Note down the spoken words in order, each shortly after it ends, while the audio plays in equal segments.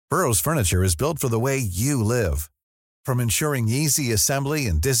Burrow's furniture is built for the way you live. From ensuring easy assembly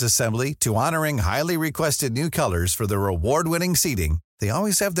and disassembly to honoring highly requested new colors for their award-winning seating, they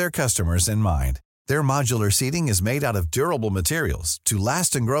always have their customers in mind. Their modular seating is made out of durable materials to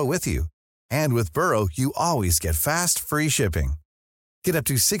last and grow with you. And with Burrow, you always get fast, free shipping. Get up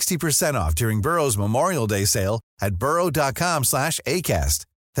to 60% off during Burrow's Memorial Day sale at burrow.com/ACAST.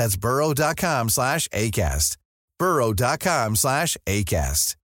 That's burrow.com/ACAST.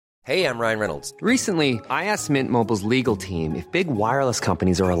 burrow.com/ACAST. Hey, I'm Ryan Reynolds. Recently, I asked Mint Mobile's legal team if big wireless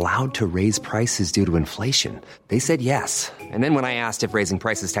companies are allowed to raise prices due to inflation. They said yes. And then when I asked if raising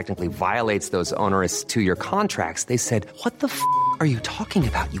prices technically violates those onerous two-year contracts, they said, "What the are you talking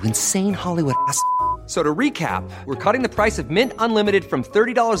about, you insane Hollywood ass?" So to recap, we're cutting the price of Mint Unlimited from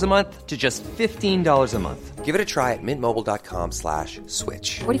 $30 a month to just $15 a month. Give it a try at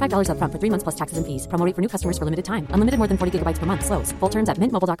mintmobile.com/switch. $45 up front for 3 months plus taxes and fees. Promo rate for new customers for limited time. Unlimited more than 40 gigabytes per month. Slows full terms at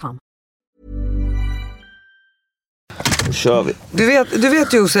mintmobile.com. Då kör vi. Du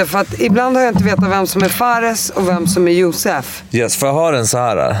vet Josef, att ibland har jag inte vetat vem som är Fares och vem som är Josef. Yes, för jag har den så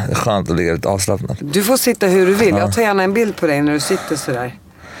här. Det är skönt att ligga lite avslappnat. Du får sitta hur du vill. Jag tar gärna en bild på dig när du sitter sådär.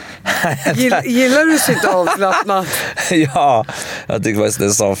 Gillar du att sitta avslappnat? Ja, jag tycker faktiskt det är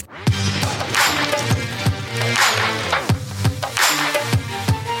soft.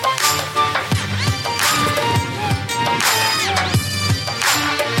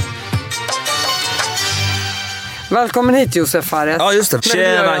 Välkommen hit Josef Fares. Ja just det,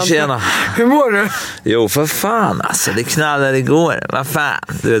 tjena. Hur mår du? Jo för fan alltså, det knallade igår. Vad fan,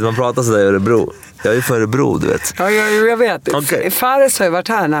 du vet man pratar sådär i Örebro. Jag är ju för Örebro, du vet. Ja, jag vet. Okay. Fares har ju varit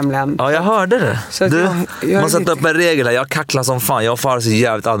här nämligen. Ja, jag hörde det. Så du, jag man sätter upp en regel här. Jag kacklar som fan. Jag och Fares är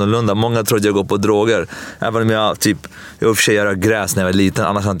jävligt annorlunda. Många tror att jag går på droger. Även om jag i och för sig rör gräs när jag var liten.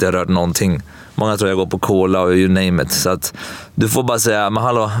 Annars har inte jag rört någonting. Många tror jag går på cola och you name it. Så att du får bara säga, men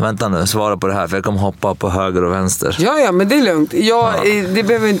hallå, vänta nu, svara på det här. För jag kommer hoppa på höger och vänster. Ja, men det är lugnt. Det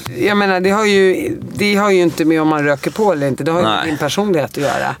behöver inte, jag menar, det har ju inte med om man röker på eller inte. Det har ju med din personlighet att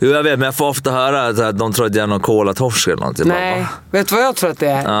göra. Jo, jag vet, men jag får ofta höra att de tror att jag är någon cola-torsk eller någonting. Nej, vet du vad jag tror att det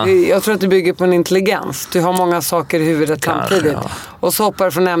är? Ja. Jag tror att det bygger på en intelligens. Du har många saker i huvudet samtidigt. Ja. Och så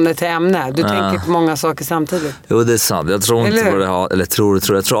hoppar från ämne till ämne. Du tänker på många saker samtidigt. Jo, det är sant. Jag tror inte på det här. Eller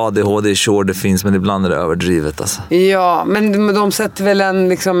jag tror ADHD är sure det finns, men ibland är det överdrivet alltså. Ja, men de sätter väl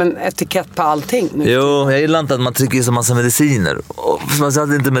en etikett på allting nu. Jo, jag gillar inte att man trycker i så massa mediciner. Man säger att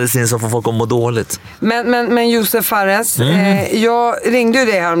det inte är medicin som får folk att må dåligt. Men Josef Fares, jag ringde ju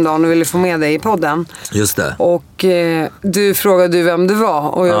dig häromdagen och ville få med dig i podden. Just det. Och du frågade vem du var.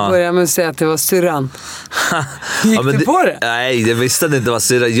 Och jag började med att säga att det var syrran. Gick du på det? Nej, jag visste att det inte var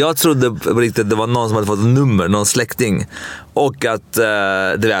syrran. Jag trodde på riktigt att det var någon som hade fått ett nummer, någon släkting. Och att,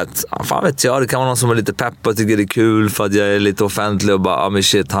 du vet, fan vet jag, det kan vara någon som är lite pepp och tycker det är kul för att jag är lite offentlig och bara, men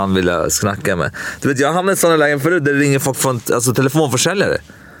shit, han vill snacka med. Du vet, jag har hamnat i sådana lägen förut där det ringer folk från, alltså telefonförsäljare.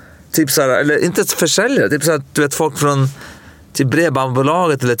 Typ såhär, eller inte försäljare, typ såhär, du vet, folk från till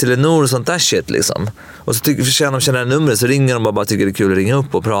bredbandbolaget eller Telenor och sånt där shit liksom. Och så känner de numret så ringer de och bara tycker det är kul att ringa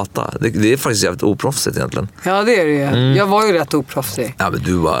upp och prata. Det är faktiskt jävligt oproffsigt egentligen. Ja, det är det ju. Jag var ju rätt oproffsig. Ja, men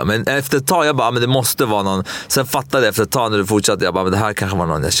du var. Men efter ett tag jag bara, men det måste vara någon. Sen fattade jag efter ett tag när du fortsatte, jag bara, men det här kanske var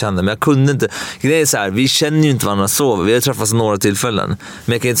någon jag kände. Men jag kunde inte. Grejen är så här, vi känner ju inte varandra så. Vi har träffats några tillfällen.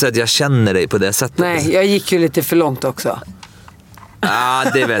 Men jag kan inte säga att jag känner dig på det sättet. Nej, jag gick ju lite för långt också.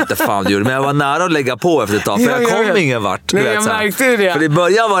 Det vet jag fan du gjorde. Men jag var nära att lägga på efter ett tag. För jag kom ingen vart. Nej, jag märkte det. För i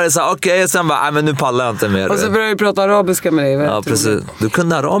början var det så här, okej, sen bara, men nu pallar jag inte mer. Och så började jag prata arabiska med dig. Ja, precis. Du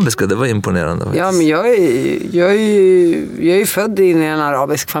kunde arabiska, det var imponerande faktiskt. Ja, men jag är ju född in i en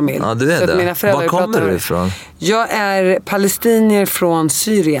arabisk familj. Ja, du är så det. Mina föräldrar var kommer du ifrån? Jag är palestinier från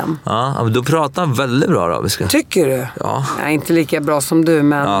Syrien. Ja, men du pratar väldigt bra arabiska. Tycker du? Ja. Jag är inte lika bra som du,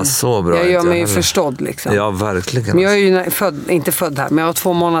 men ja, så bra. Jag gör mig ju förstådd liksom. Ja, verkligen. Men jag är ju inte född här, men jag var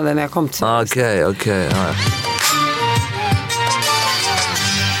 2 månader när jag kom till Sverige. Okej. Ja.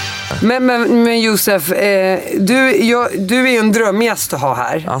 Men Josef, du är ju en drömgäst att ha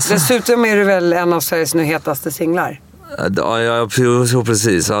här. Alltså. Dessutom är du väl en av Sveriges nu hetaste singlar. Ja,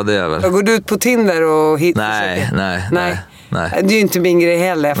 precis. Ja, det är väl. Jag går du ut på Tinder och hittar Nej. Det är ju inte min grej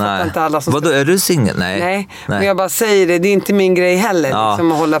heller. Jag fattar inte alla som... Vadå, är du singel? Nej. Men jag bara säger det. Det är inte min grej heller. Ja.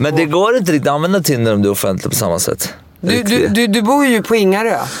 Liksom, att hålla men på. Det går inte riktigt att använda Tinder om du är offentlig på samma sätt. Du bor ju på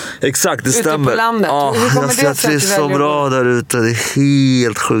Ingarö. Exakt, det ute stämmer. Ute på landet. Jag trivs så bra där ute. Det är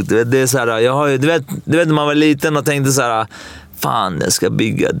helt sjukt. Det är så här, jag har ju, du vet när man var liten och tänkte så här, fan, jag ska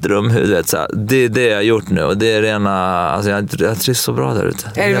bygga ett drömhus, vet så här. Det är det jag har gjort nu och det är rena, alltså jag trivs så bra där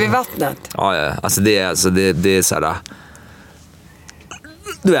ute. Är det vid vattnet? Ja, alltså det är så här.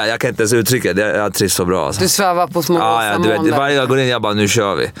 Du vet, jag kan inte ens uttrycka det. Jag trivs så bra. Alltså. Du svävar på små ja, du vet, varje gång jag går in, jag bara, nu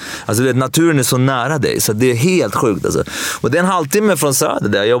kör vi. Alltså, du vet, naturen är så nära dig, så det är helt sjukt. Alltså. Och det är en halvtimme från Söder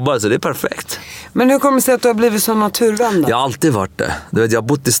där jag jobbar, så det är perfekt. Men hur kommer det sig att du har blivit så naturvän då? Jag har alltid varit det. Du vet, jag har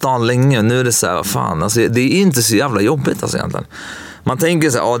bott i stan länge och nu är det så här, vad fan. Alltså, det är inte så jävla jobbigt alltså, egentligen. Man tänker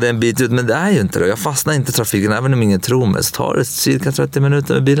så här, det är en bit ut, men det är ju inte det. Jag fastnar inte i trafiken, även om ingen tror mig. Så tar det cirka 30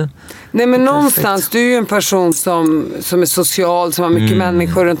 minuter med bilen. Nej, men någonstans, du är ju en person som är social, som har mycket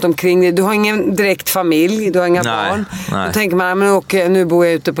människor runt omkring dig. Du har ingen direkt familj, du har inga barn. Nej. Då tänker man, men okej, nu bor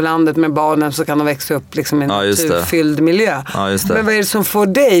jag ute på landet med barnen, så kan de växa upp liksom i en naturfylld miljö. Ja, just det. Men vad är det som får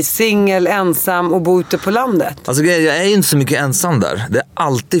dig, singel, ensam och bo ute på landet? Alltså jag är inte så mycket ensam där. Det är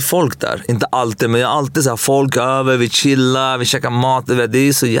alltid folk där. Inte alltid, men jag har alltid så här, folk över, vi chillar, vi käkar mat. Det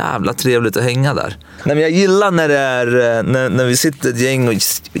är så jävla trevligt att hänga där. Nej, men jag gillar när det är när vi sitter ett gäng och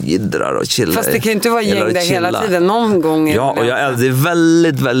jiddrar och chillar. Fast det kan ju inte vara gäng där hela tiden. Någon gång. Ja, och det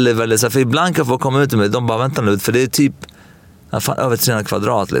är väldigt så för ibland kan folk komma ut med de bara väntar nu, för det är typ över 300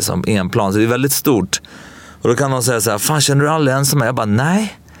 kvadrat liksom, en plan, så det är väldigt stort. Och då kan de säga så här, fan, känner du aldrig ensam? Jag bara,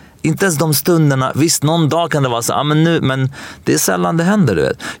 nej. Inte ens de stunderna. Visst, någon dag kan det vara så här, men det är sällan det händer, du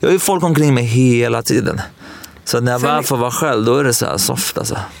vet. Jag har ju folk omkring mig hela tiden. Så när jag väl får vara själv, då är det så här soft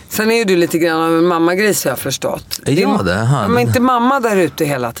alltså. Sen är ju du lite grann av en mammagris, jag har förstått. Ja, det är men inte mamma där ute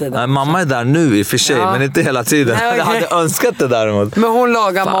hela tiden. Nej, mamma är där nu i och för sig, men inte hela tiden. Nej, okay. Jag hade önskat det däremot. Men hon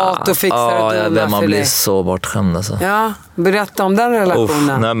lagar mat och fixar och donar man blir så bortskämd alltså. Ja, berätta om den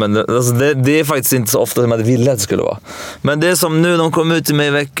relationen. Nej, men alltså, det är faktiskt inte så ofta som jag ville att det skulle vara. Men det är som nu, de kom ut till mig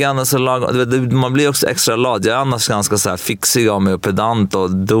i veckan och så man blir också extra lat. Jag är annars ganska så här fixig av mig och pedant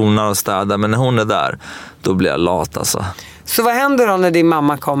och donar och städar, men när hon är där, då blir jag lat alltså. Så vad händer då när din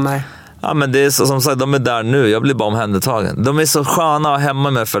mamma kommer? Ja, men det är så, som sagt, de är där nu. Jag blir bara omhändertagen. De är så sköna att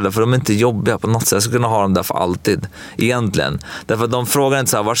hemma med föräldrar, för de är inte jobbiga på något sätt. Jag skulle kunna ha dem där för alltid, egentligen. Därför att de frågar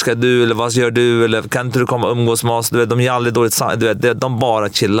inte så här, var ska du, eller vad gör du, eller kan inte du komma och umgås med oss? Du vet, de är aldrig dåligt, du vet, de bara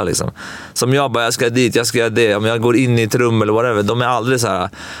chillar liksom. Som jag bara, jag ska dit, jag ska göra det. Om jag går in i ett rum eller whatever, de är aldrig så här.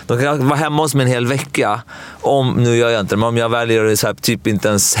 De kan vara hemma hos mig en hel vecka. Nu gör jag inte det, men om jag väljer att så här, typ inte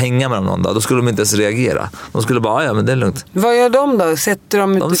ens hänga med dem någon dag, då skulle de inte ens reagera. De skulle bara, ja men det är lugnt. Vad gör de då? Sätter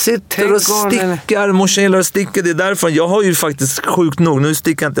de sitter och stickar, morsan gillar att sticka, det är därför. Jag har ju faktiskt sjukt nog, nu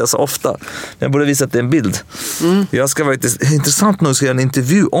stickar inte jag så ofta. Jag borde visa att det är en bild. Jag ska faktiskt, intressant nog, ska göra en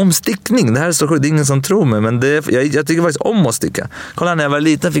intervju om stickning. Det här är så sjukt, det är ingen som tror mig, men jag tycker faktiskt om att sticka. Kolla, när jag var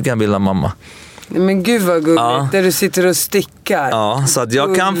liten fick jag en bild av mamma. Men gud vad gulligt, där du sitter och stickar. Ja, så att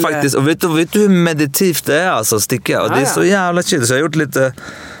jag kan faktiskt, och vet du hur meditativt det är alltså att sticka? Och det är så jävla chill, så jag har gjort lite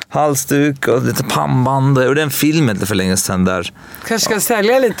halsduk och lite pannband. Och det är en film inte för länge sedan där. Kanske ska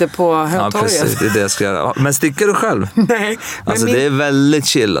sälja lite på Hötorget. Ja, precis, det är det jag ska göra. Men stickar du själv? Nej. Alltså det är väldigt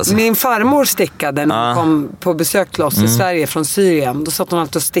chill alltså. Min farmor stickade när hon kom på besök till oss i Sverige från Syrien. Då satt hon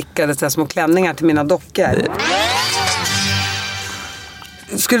alltid och stickade så här små klänningar till mina dockor.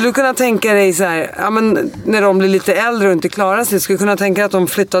 Skulle du kunna tänka dig så här, ja, men när de blir lite äldre och inte klarar sig, skulle du kunna tänka att de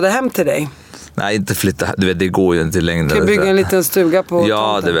flyttade hem till dig? Nej, inte flytta. Du vet, det går ju inte i längden. Ska du bygga en liten stuga på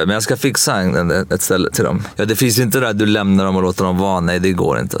Ja, det vet, men jag ska fixa ett ställe till dem. Ja, det finns ju inte det där du lämnar dem och låter dem vara. Nej, det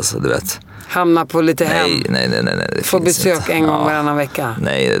går inte alltså, du vet. Hamna på lite hem. Nej. Få besök en gång varannan vecka.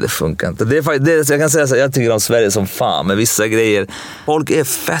 Nej, det funkar inte. Det är faktiskt, jag kan säga så, jag tycker om Sverige som fan med vissa grejer. Folk är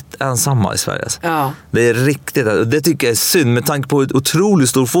fett ensamma i Sverige. Alltså. Ja. Det är riktigt. Det tycker jag är synd med tanke på ett otroligt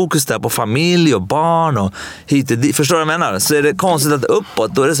stor fokus där på familj och barn och hit och dit. Förstår du vad jag menar? Så är det konstigt att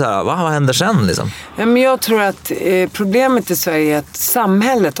uppåt, då är det så här, vad händer sen liksom? Ja, men jag tror att problemet i Sverige är att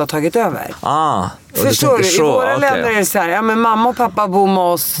samhället har tagit över. Förstår du? I våra länder är det så här, ja men mamma och pappa bor med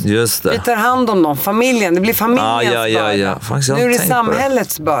oss. Just det. Vi tar hand om dem, familjen. Det blir familjens börda. Faktiskt, nu är det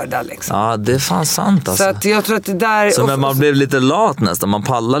samhällets börda liksom. Ja, det är fan sant alltså. Så att jag tror att det där... Så men man blev lite lat nästan, man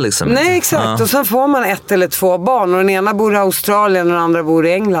pallar liksom. Nej, exakt. Ja. Och sen får man 1 eller 2 barn och den ena bor i Australien och den andra bor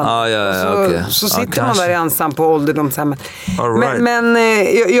i England. Så sitter man där ensam på ålderdomshemmet. Right. Men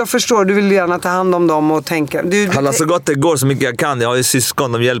jag förstår, du vill gärna ta hand om dem och tänka... Alla så gott det går, så mycket jag kan. Jag har ju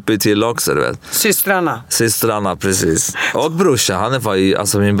syskon, de hjälper ju till också, du vet. Systrarna, precis. Och brorsa, han är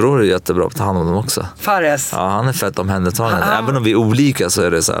alltså min bror är jättebra på att ta hand om dem också. Fares. Ja, han är fett omhändertagande. Även om vi är olika så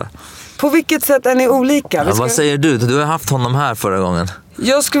är det så här. På vilket sätt är ni olika? Vad säger du? Du har haft honom här förra gången.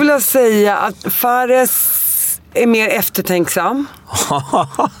 Jag skulle vilja säga att Fares är mer eftertänksam.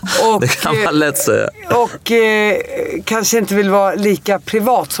 Det kan man lätt säga. Och kanske inte vill vara lika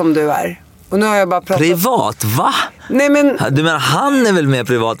privat som du är. Och nu har jag bara pratat... Privat? Va? Nej, men... Du menar han är väl mer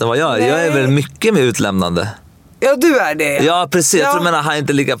privat än vad jag är? Nej. Jag är väl mycket mer utlämnande. Ja, du är det. Ja, precis. Jag tror du menar han är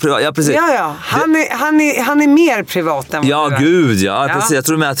inte lika privat. Ja, precis. Ja. Han är mer privat än vad du är. Gud, ja. Precis. Jag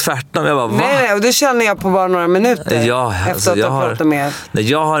tror du menar tvärtom. Jag bara, va? Nej, och det känner jag på bara några minuter. Ja, efter att ha pratat med er. Nej,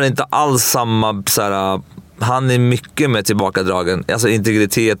 jag har inte alls samma såhär... Han är mycket mer tillbakadragen. Alltså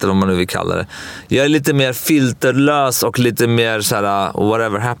integritet eller vad man nu vill kalla det. Jag är lite mer filterlös och lite mer såhär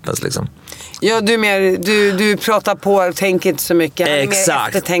whatever happens liksom. Ja, du pratar på och tänker inte så mycket. Han är mer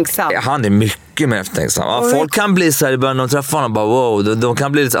eftertänksam. Han är mycket mer eftertänksam. Ja, folk kan bli så här i början när de träffar honom bara wow, de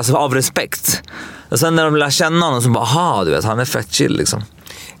kan bli lite alltså, av respekt. Och sen när de lär känna honom så bara aha, du vet, han är fett chill liksom.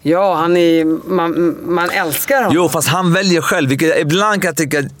 Ja, man älskar honom. Jo, fast han väljer själv. Vilket ibland kan jag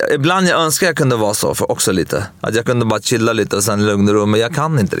tycka, ibland jag önskar jag kunde vara så för också lite. Att jag kunde bara chilla lite och sen lugna rum, men jag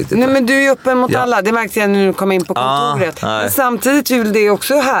kan inte riktigt. Nej, men du är öppen mot alla. Det märkte jag när du kom in på kontoret. Men samtidigt är det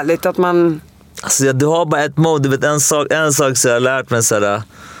också härligt att man... Alltså, du har bara ett mode, du vet, en sak så jag har lärt mig sådär.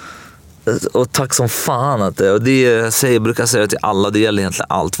 Och tack som fan att det. Och det brukar säga till alla, det gäller egentligen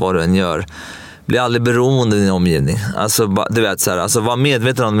allt vad du än gör. Bli aldrig beroende av din omgivning. Alltså, du vet, så här, alltså var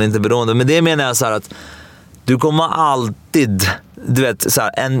medveten om att du inte är beroende. Men det menar jag så här att du kommer alltid, du vet, så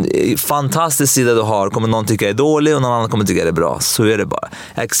här, en fantastisk sida du har kommer någon tycka är dålig och någon annan kommer tycka är bra. Så är det bara.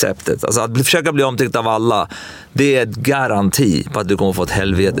 Accept it. Alltså att försöka bli omtyckt av alla, det är ett garanti på att du kommer få ett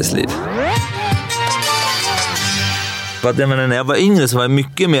helvetes liv. För att jag menar, när jag var yngre så var jag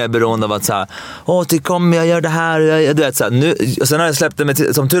mycket mer beroende av att så här, tyck om jag gör det här, du vet så här, nu, och sen har jag släppt det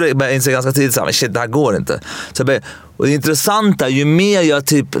med, som tur är, jag inser ganska tidigt så här, men shit, det här går inte. Så och det intressanta, ju mer jag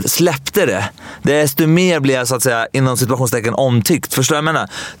typ släppte det, desto mer blir jag så att säga inom situationstecken omtyckt. Förstår jag menar?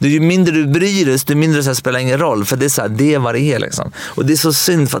 Ju mindre du bryr dig, desto mindre så här, spelar ingen roll. För det är så här, det är vad det är liksom. Och det är så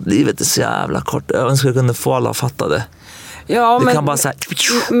synd för att livet är så jävla kort. Jag önskar jag kunde få alla att fatta det. Ja, kan bara så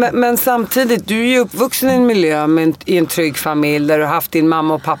här... men samtidigt, du är ju uppvuxen i en miljö i en trygg familj där du har haft din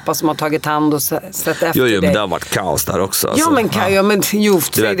mamma och pappa som har tagit hand och sett efter dig. Jo, men det har varit kaos där också. Alltså.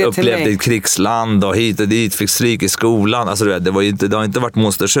 Du vet, upplevde ett krigsland och hit och dit, fick stryk i skolan. Alltså, du vet, det har inte varit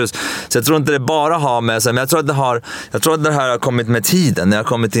monstershus. Så jag tror inte det bara har med sig, men jag tror att det här har kommit med tiden. När jag har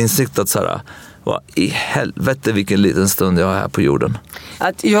kommit till insikt att så här, vad i helvete vilken liten stund jag har här på jorden.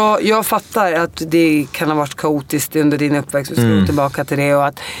 Att jag fattar att det kan ha varit kaotiskt under din uppväxt och ska gå tillbaka till det, och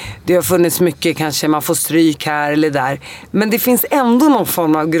att det har funnits mycket, kanske man får stryk här eller där, men det finns ändå någon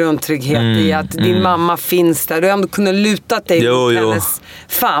form av grundtrygghet i att din mamma finns där, du har ändå kunnat luta dig mot hennes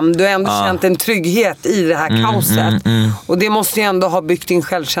famn, du har ändå känt en trygghet i det här kaoset och det måste ju ändå ha byggt din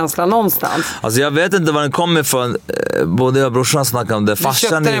självkänsla någonstans. Alltså jag vet inte var den kommer ifrån. Både jag och brorsan snackade om det.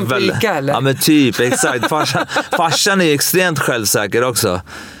 Farsan är väl Ica, eller? Ja, men typ, exakt. Farsan är extremt självsäker också.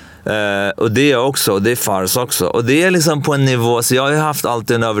 Och det är jag också, och det är fars också. Och det är liksom på en nivå, så jag har ju haft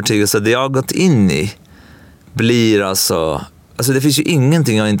alltid en övertygelse att det jag har gått in i blir alltså det finns ju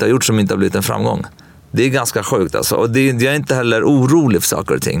ingenting jag inte har gjort som inte har blivit en framgång. Det är ganska sjukt alltså. Och jag är inte heller orolig för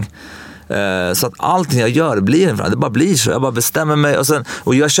saker och ting. Så att allting jag gör blir en framgång. Det bara blir så, jag bara bestämmer mig.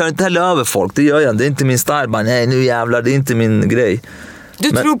 Och jag kör inte heller över folk, det gör jag. Det är inte min style, bara nej nu jävlar, det är inte min grej.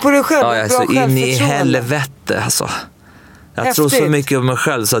 Du tror på dig själv? Ja, alltså in i helvete alltså. Jag tror så mycket på mig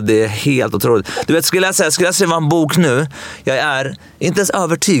själv så att det är helt otroligt. Du vet, skulle jag skriva en bok nu, jag är inte ens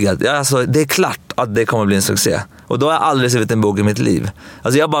övertygad. Det är klart att det kommer bli en succé. Och då har jag aldrig skrivit en bok i mitt liv.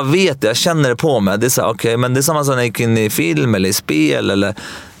 Alltså jag bara vet det, jag känner det på mig. Det är så okej, men det är samma som när jag gick in i film eller i spel, eller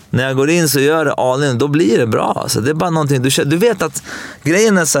när jag går in så gör det all in, då blir det bra. Alltså det är bara någonting, du vet att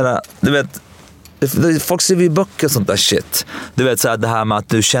grejen är så här, du vet, folk ser ju böcker och sånt där shit. Du vet såhär, det här med att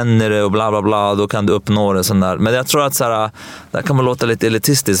du känner det och bla bla bla, då kan du uppnå det sån där. Men jag tror att såhär, det kan man låta lite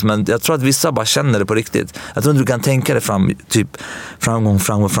elitistiskt, men jag tror att vissa bara känner det på riktigt. Jag tror inte du kan tänka dig fram, typ framgång.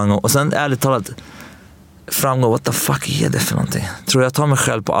 Och sen ärligt talat, framgång, what the fuck är det för någonting? Tror jag tar mig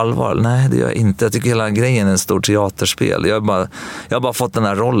själv på allvar? Nej, det gör jag inte. Jag tycker hela grejen är en stor teaterspel. Jag har bara fått den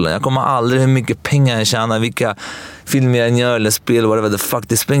här rollen. Jag kommer aldrig hur mycket pengar jag tjänar, vilka filmer jag gör eller spel, whatever the fuck,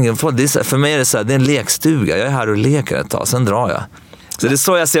 det springer. För mig är det så här, det är en lekstuga. Jag är här och leker ett tag, sen drar jag. Så det är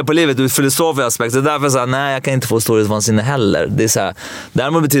så jag ser på livet ur filosofisk aspekt. Det är därför så här, nej, jag kan inte få storhetsvansinne heller. Det är så här,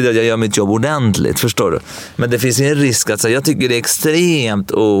 därmed betyder det att jag gör mitt jobb ordentligt, förstår du? Men det finns en risk att så här, jag tycker det är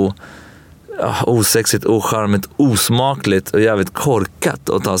extremt osexigt, ocharmigt, osmakligt och jävligt korkat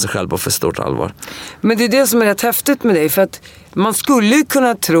att ta sig själv på för stort allvar. Men det är det som är rätt häftigt med dig, för att man skulle ju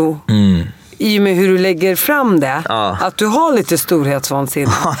kunna tro i och med hur du lägger fram det, att du har lite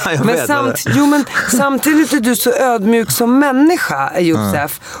storhetsvansinne. Men samtidigt är du så ödmjuk som människa,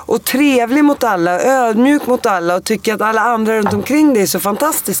 Josef. Och trevlig mot alla, ödmjuk mot alla och tycker att alla andra runt omkring dig är så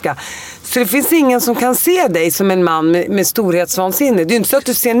fantastiska. Så det finns ingen som kan se dig som en man med storhetsvansinne. Det är ju inte så att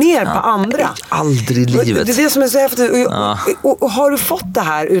du ser ner på andra. Aldrig i livet. Det är det som är så häftigt. Och har du fått det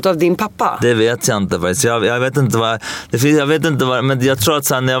här utav din pappa? Det vet jag inte faktiskt. Jag vet inte vad, men jag tror att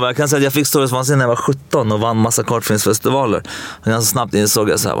sen jag kan säga att jag fick storhetsvansinne när jag var 17 och vann massa kortfilmsfestivaler. Och ganska snabbt insåg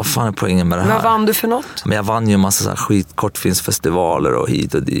jag så här, vad fan är poängen med det här? Vad vann du för något? Men jag vann ju massa så här skit kortfilmsfestivaler och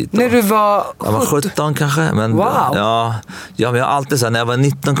hit och dit. När du var 17? Jag var 17 kanske, men wow. Ja, men jag har alltid så här, när jag var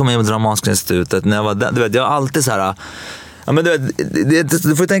 19 kom jag in på Dramatiska institutet. När jag var där, du vet, jag har alltid så här. Ja, men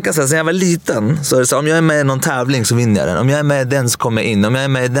du får tänka så här, sen jag var liten så är det så, om jag är med i någon tävling så vinner jag den. Om jag är med i den så kommer jag in. Om jag är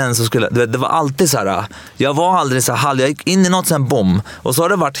med i den så skulle det var alltid så här. Jag var aldrig så här, jag gick in i något sen bom. Och så har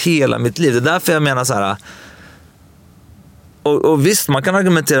det varit hela mitt liv. Det är därför jag menar så här. Och visst, man kan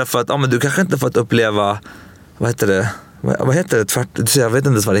argumentera för att men du kanske inte fått uppleva, vad heter det? Jag vet inte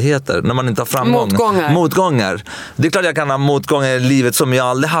ens vad det heter. När man inte har framgång. Motgångar. Det är klart jag kan ha motgångar i livet som jag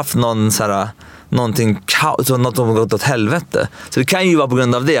aldrig haft någon så här, något som har gått åt helvete. Så det kan ju vara på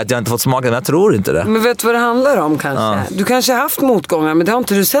grund av det att jag inte fått smaka, men jag tror inte det. Men vet du vad det handlar om kanske? Ja. Du kanske har haft motgångar, men det har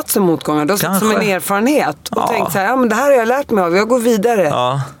inte du sett som motgångar. Du har sett som en erfarenhet. Och tänkt så här, men det här har jag lärt mig av. Jag går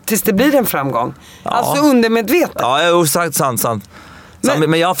vidare tills det blir en framgång. Alltså undermedvetet. Ja, sant.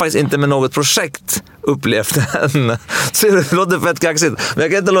 Men jag har faktiskt inte med något projekt upplevt än. Så det låter fett kaxigt. Men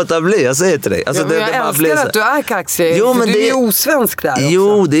jag kan inte låta bli, jag säger till dig. Alltså, jag älskar att du är kaxig. Jo, men du är osvensk där också.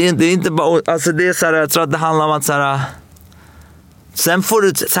 Jo, det är inte bara. Alltså det är så här, jag tror att det handlar om att så här. Sen får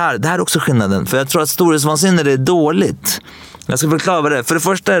du så här, det här är också skillnaden. För jag tror att storhetsvansinne är dåligt. Jag ska förklara vad det är. För det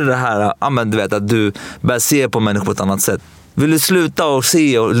första är det här, men du vet att du börjar se på människor på ett annat sätt. Vill du sluta och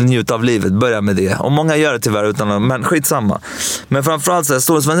se och njuta av livet, börja med det. Och många gör det tyvärr utan att, men skitsamma. Men framförallt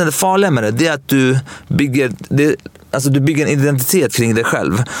så är det farliga med det är att du bygger du bygger en identitet kring dig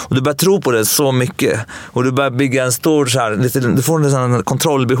själv. Och du börjar tro på det så mycket. Och du börjar bygga en stor så här, du får en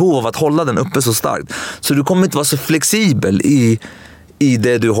kontrollbehov av att hålla den uppe så starkt. Så du kommer inte vara så flexibel i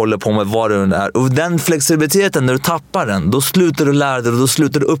det du håller på med, vad det är. Och den flexibiliteten, när du tappar den, då slutar du lära dig och då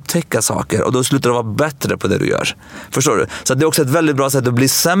slutar du upptäcka saker och då slutar du vara bättre på det du gör. Förstår du? Så det är också ett väldigt bra sätt att bli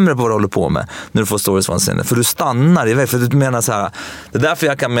sämre på vad du håller på med när du får storhetsvansinne. För du stannar iväg. För du menar så här, det är därför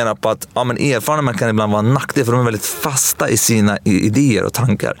jag kan mena på att erfarna man kan ibland vara nackdel, för de är väldigt fasta i sina idéer och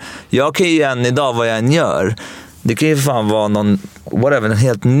tankar. Jag kan ju än idag, vad jag än gör, det kan ju fan vara en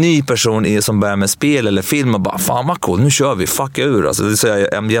helt ny person som börjar med spel eller film och bara, fan vad cool, nu kör vi, fucka ur. Alltså, det säger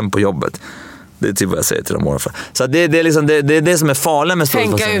jag jämt på jobbet. Det är typ vad jag säger till dem morgon. Så det är liksom, det är det som är farligt med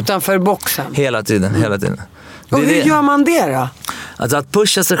storhetsvansinne. Tänka utanför boxen. Hela tiden. Och hur gör man det då? Alltså att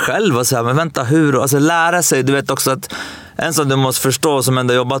pusha sig själv och säga, men vänta, hur? Alltså lära sig, du vet också att en som du måste förstå som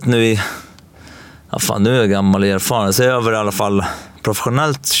ändå jobbat nu i, nu är jag gammal och erfaren, så jag är över i alla fall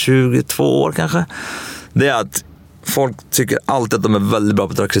professionellt 22 år kanske. Det är att folk tycker alltid att de är väldigt bra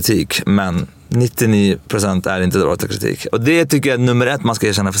på att ta kritik, men 99% är inte bra på att ta kritik. Och det tycker jag är nummer 1 man ska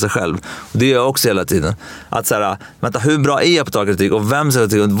erkänna för sig själv. Och det gör jag också hela tiden. Att så här, vänta, hur bra är jag på att ta kritik? Och vem säger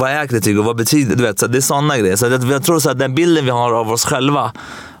kritik? Och vad är kritik? Och vad betyder det? Du vet, så det är sådana grejer. Så jag tror så att den bilden vi har av oss själva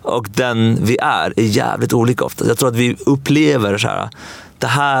och den vi är jävligt olika ofta. Jag tror att vi upplever så här, det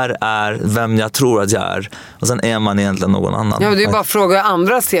här är vem jag tror att jag är. Och sen är man egentligen någon annan. Ja, men det är ju bara fråga hur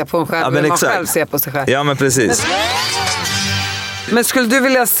andra ser på en själv. Ja, men man själv ser på sig själv. Ja, men precis. Men skulle du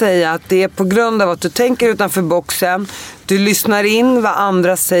vilja säga att det är på grund av att du tänker utanför boxen, du lyssnar in vad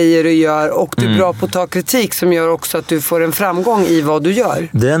andra säger och gör och du är bra på att ta kritik som gör också att du får en framgång i vad du gör?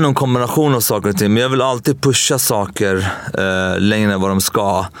 Det är nog en kombination av saker och ting, men jag vill alltid pusha saker längre än vad de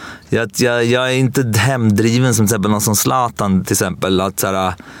ska. Jag är inte hemdriven som till exempel någon som Zlatan till exempel, att så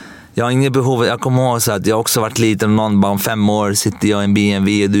här, jag har inget behov. Jag kommer ihåg så att jag också varit liten och någon bara om 5 år sitter jag i en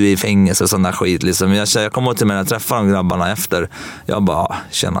BMW och du är i fängelse och sån där skit liksom. Jag kommer ihåg till mig när jag träffar de grabbarna efter. Jag bara,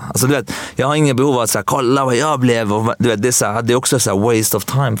 tjena. Alltså du vet, jag har ingen behov av att så här, kolla vad jag blev. Och, du vet, det är också så här waste of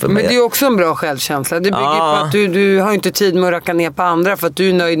time för mig. Men det är också en bra självkänsla. Det bygger på att du har inte tid med att racka ner på andra för att du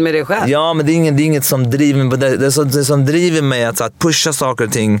är nöjd med dig själv. Ja, men det är inget som driver mig. Det som driver mig att pusha saker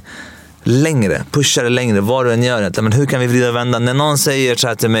och ting längre, pusha det längre, vad du än gör det. Men hur kan vi vrida och vända? När någon säger så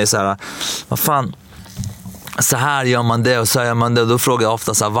här till mig så här, vad fan, så här gör man det och så gör man det, och då frågar jag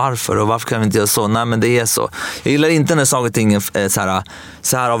ofta så här, varför och varför kan vi inte göra så? Nej, men det är så. Jag gillar inte när saker och ting är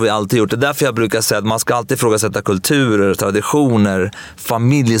så här har vi alltid gjort. Det är därför jag brukar säga att man ska alltid ifrågasätta kulturer, traditioner,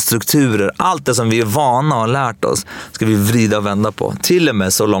 familjestrukturer, allt det som vi är vana och har lärt oss ska vi vrida och vända på. Till och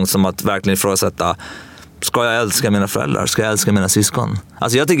med så långt som att verkligen ifrågasätta ska jag älska mina föräldrar? Ska jag älska mina syskon?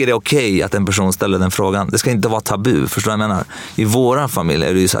 Alltså jag tycker det är okej att en person ställer den frågan. Det ska inte vara tabu, förstår du vad jag menar? I våra familj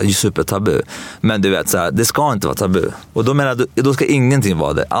är det ju så här super tabu. Men du vet så här, det ska inte vara tabu. Och då menar du, då ska ingenting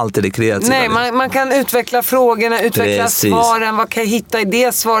vara det. Allt är det kreativa. Nej, man kan utveckla frågorna, utveckla svaren. Vad kan jag hitta i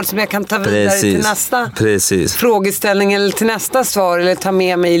det svaret som jag kan ta vidare till nästa frågeställning eller till nästa svar, eller ta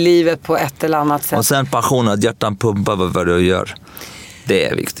med mig i livet på ett eller annat sätt. Och sen passion, att hjärtan pumpar vad du gör. Det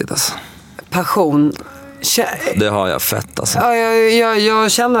är viktigt alltså. Passion. Det har jag fett alltså. Ja,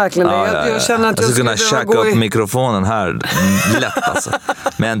 jag känner verkligen det. Jag känner att jag skulle kunna checka upp mikrofonen här lätt alltså.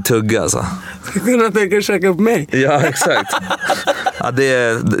 Med en tugga alltså. Skulle kunna tänka checka upp mig. Ja, exakt. Ja, det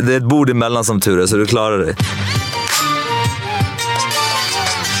är ett bord emellan som tur är, så du klarar dig.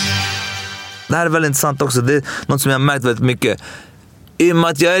 Det här är väldigt intressant också. Det är något som jag har märkt väldigt mycket. I och med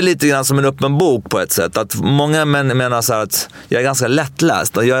att jag är lite grann som en öppen bok på ett sätt. Att många menar så här att jag är ganska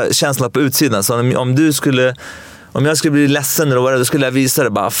lättläst. Och jag har känslan på utsidan. Så om jag skulle bli ledsen eller vad det, då skulle jag visa det.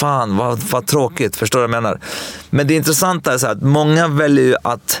 Bara fan, vad tråkigt. Förstår du vad jag menar? Men det intressanta är så här att många väljer ju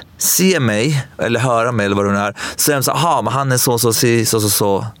att se mig. Eller höra mig eller vad det nu är. Så är de så här, men han är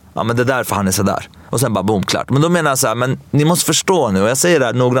så. Ja, men det är därför han är så där. Och sen bara boom, klart. Men då menar jag så här, men ni måste förstå nu. Och jag säger det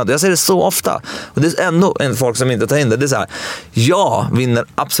här noggrant. Jag säger det så ofta. Och det är ändå en folk som inte tar in det. Det är så här, jag vinner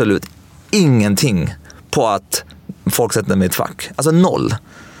absolut ingenting på att folk sätter mig i ett fack. Alltså 0.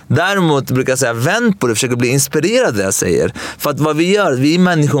 Däremot brukar jag säga, vänd på det, försöker bli inspirerad av det jag säger. För att vad vi gör, vi är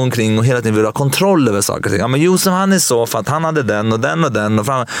människor omkring och hela tiden vill ha kontroll över saker och ting. Ja, men Josef, han är så för att han hade den och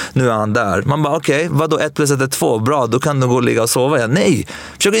fram, nu är han där. Man bara okej, vadå 1 + 1 är 2, bra, då kan du gå och ligga och sova. Ja, nej,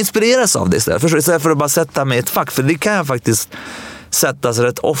 försök inspireras av det istället för att bara sätta mig i ett fack, för det kan jag faktiskt sättas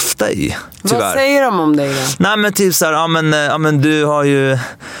rätt ofta i, tyvärr. Vad säger de om dig då? Nej, men typ så här, ja men du har ju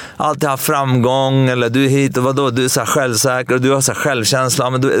alltid haft framgång, eller du är hit och vadå, du är så här självsäker och du har så här självkänsla,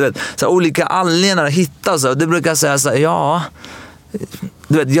 men du vet, så här, olika anledningar att hitta så. Det brukar jag säga så här, ja,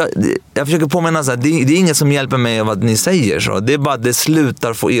 du vet, jag försöker påminna så här, det är inget som hjälper mig av att ni säger så. Det är bara att det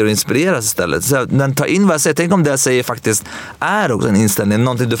slutar få er att inspireras istället. Så men ta in vad jag säger. Tänk om det jag säger faktiskt är också en inställning.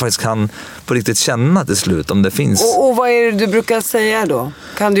 Någonting du faktiskt kan på riktigt känna till slut, om det finns. Och vad är det du brukar säga då?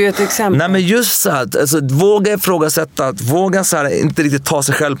 Kan du ge ett exempel? Nej, men just så att alltså, våga ifrågasätta, att våga så här, inte riktigt ta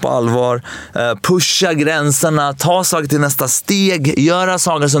sig själv på allvar, pusha gränserna, ta saker till nästa steg, göra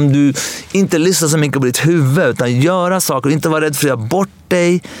saker som du inte lyssnar så mycket på ditt huvud, utan göra saker, inte vara rädd för att göra bort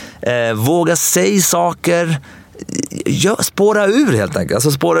dig, våga säga saker, spåra ur helt enkelt.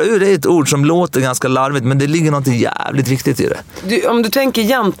 Alltså spåra ur är ett ord som låter ganska larvigt, men det ligger något jävligt viktigt i det. Om du tänker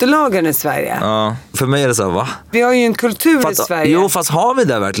jantelagen i Sverige. Ja, för mig är det så här, va? Vi har ju en kultur i Sverige. Jo, fast har vi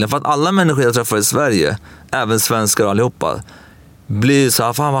det verkligen? För att alla människor jag träffar i Sverige, även svenskar och allihopa, blir så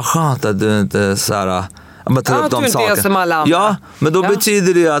här, fan vad skönt att du inte så här... Man tar upp de saker. Som alla andra. Ja, men då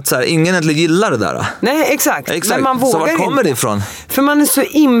betyder det ju att så här, ingen egentligen gillar det där. Nej, exakt. Men man vågar. Så var kommer det ifrån? För man är så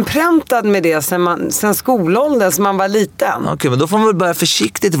inpräntad med det sen skolåldern, som man var liten. Okej, men då får man väl börja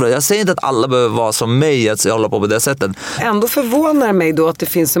försiktigt. Jag säger inte att alla behöver vara som mig, att jag håller på det sättet. Ändå förvånar mig då att det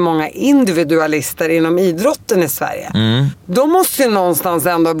finns så många individualister inom idrotten i Sverige. De måste ju någonstans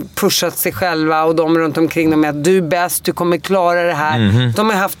ändå pushat sig själva och de runt omkring dem med att du är bäst, du kommer klara det här. De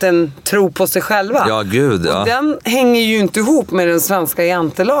har haft en tro på sig själva. Ja, gud. Ja. Och den hänger ju inte ihop med den svenska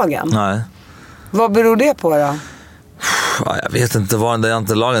jantelagen. Nej. Vad beror det på då? Ja, jag vet inte vad den där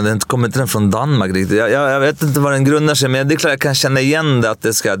jantelagen, den kommer inte från Danmark riktigt. Jag vet inte vad den grundar sig, men det är klart jag kan känna igen det, att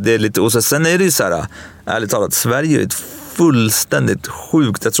det är lite osökt. Sen är det ju så här, ärligt talat, Sverige är ett fullständigt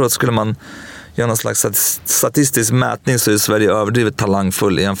sjukt. Jag tror att skulle man göra någon slags statistisk mätning så är Sverige överdrivet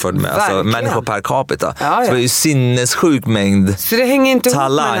talangfull jämfört med alltså, människor per capita. Ja. Så det är ju sinnessjuk mängd. Så det hänger inte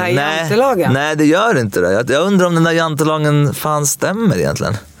talang ihop med den här jantelagen? Nej, det gör inte det. Jag undrar om den där jantelagen fan stämmer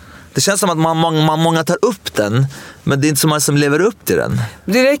egentligen. Det känns som att många tar upp den, men det är inte så många som lever upp till den.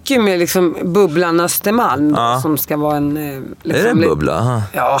 Det räcker ju med liksom bubblan Östermalm som ska vara en... Liksom, är det en bubbla? Aha.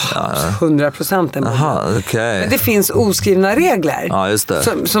 Ja, 100% en bubbla. Aha, okay. Men det finns oskrivna regler. Ja, just det.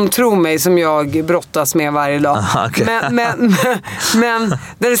 Som tror mig, som jag brottas med varje dag. Aha, okay. men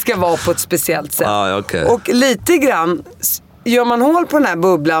där det ska vara på ett speciellt sätt. Ja, okay. Och lite grann... Gör man hål på den här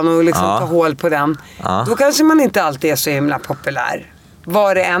bubblan och liksom tar hål på den, då kanske man inte alltid är så himla populär.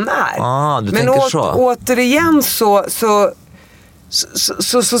 Vad det än är. Du men återigen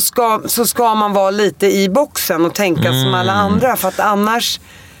så ska man vara lite i boxen och tänka som alla andra, för att annars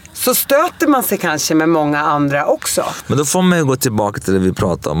så stöter man sig kanske med många andra också. Men då får man ju gå tillbaka till det vi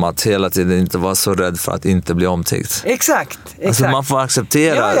pratade om, att hela tiden inte vara så rädd för att inte bli omtyckt. Exakt. Alltså man får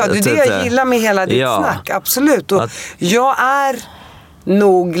acceptera. Ja, det är det jag gillar med hela ditt snack, absolut. Och jag är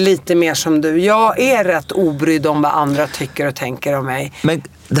nog lite mer som du. Jag är rätt obrydd om vad andra tycker och tänker om mig. Men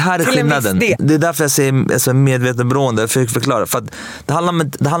det här är skillnaden. Det är därför jag säger alltså, medveten beroende. Jag försöker förklara. För att det handlar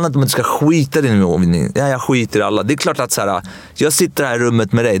inte om att du ska skita i din omgivning. Ja, jag skiter i alla. Det är klart att så här, jag sitter här i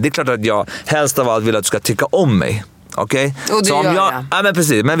rummet med dig. Det är klart att jag helst av allt vill att du ska tycka om mig. Okej? Okay? Och du gör det. Ja, men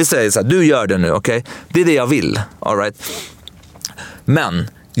precis. Men vi säger så här, du gör det nu, okej? Det är det jag vill. All right? Men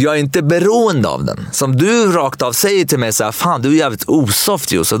jag är inte beroende av den. Som du rakt av säger till mig så här, fan du är jävligt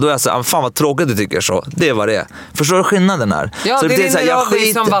osoft just. Och då är jag så här, fan vad tråkigt du tycker så. Det är vad det är. Förstår du skillnaden här? Ja, så det är så här, jag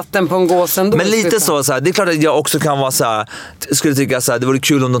skiter som vatten på en gås ändå. Men lite så här, det är klart att jag också kan vara så här, skulle tycka så här, det vore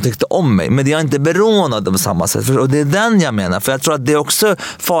kul om de tyckte om mig. Men jag är inte beroende av dem på samma sätt. Och det är den jag menar. För jag tror att det är också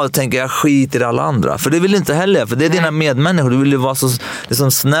farligt att tänka, jag skiter i alla andra. För det vill inte heller. För det är dina medmänniskor. Du vill ju vara så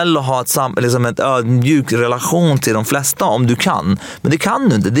liksom, snäll och ha ett ödmjuk relation till de flesta om du kan. Men det kan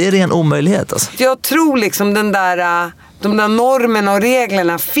du inte. Det är ren omöjlighet. Alltså. Jag tror liksom de där normerna och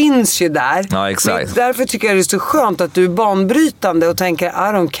reglerna finns ju där. Ja, exakt. Men därför tycker jag det är så skönt att du är banbrytande och tänker I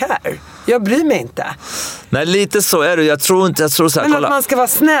don't care. Jag bryr mig inte. Nej, lite så är det. Jag tror så här, men att man ska vara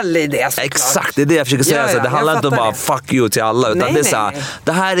snäll i det. Exakt, det är det jag försöker säga. Ja, det handlar inte om bara fuck you till alla. Utan det är så här,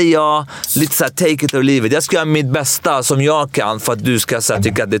 det här är jag, lite så här, take it or leave it. Jag ska göra mitt bästa som jag kan för att du ska så här,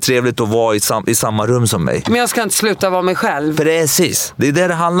 tycka att det är trevligt att vara i samma rum som mig. Men jag ska inte sluta vara mig själv. Precis, det är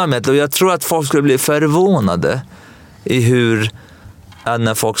det handlar om. Och jag tror att folk skulle bli förvånade i hur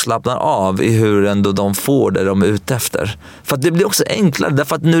när folk slappnar av i hur ändå de får det de är ute efter. För att det blir också enklare.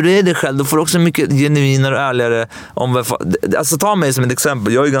 Därför att nu är det själv, då får du också mycket genuinare och ärligare om alltså ta mig som ett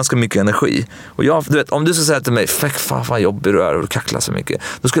exempel. Jag har ju ganska mycket energi. Och du vet, om du ska säga till mig, fan jobbig du är och kacklar så mycket.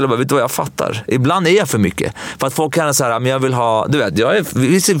 Då skulle jag bara, vet du vad jag fattar? Ibland är jag för mycket. För att folk kan säga, men jag vill ha, du vet,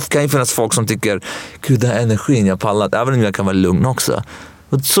 visst kan ju finnas folk som tycker, gud den här energin jag pallat, även om jag kan vara lugn också.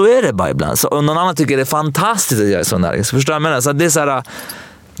 Och så är det bara ibland. Så, och någon annan tycker det är fantastiskt att jag är så näring. Så förstår jag menar? Så det är så här,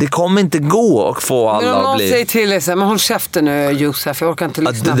 det kommer inte gå att få alla att bli... Men om någon säger till dig så här, men håll käften nu Josef, jag orkar inte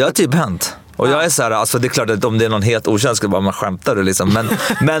lyssna. Det har typ hänt. Och jag är så här, alltså det är klart att om det är någon helt okänd skulle bara, man skämtar det liksom.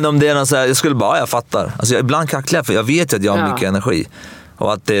 Men om det är någon så här, jag skulle bara, jag fattar. Alltså ibland kacklar jag, för jag vet ju att jag har mycket energi.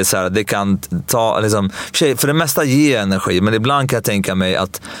 Och att det är så här, det kan ta liksom, för det mesta ger energi. Men ibland kan jag tänka mig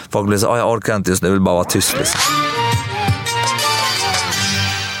att folk blir så, jag orkar inte just nu, jag vill bara vara tyst liksom.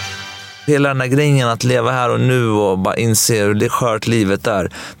 Hela den här grejen att leva här och nu och bara inse hur det är skört livet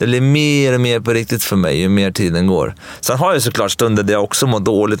där. Det blir mer och mer på riktigt för mig ju mer tiden går. Sen har jag såklart stunder där jag också mår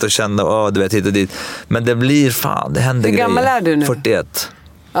dåligt och känner, du vet, hit och dit. Men det blir det händer grejer. Hur gammal är du nu? 41.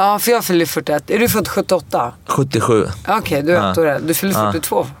 Ja, för jag fyller 41. Är du född 78? 77. Okej, du är 1 år äldre. Du fyller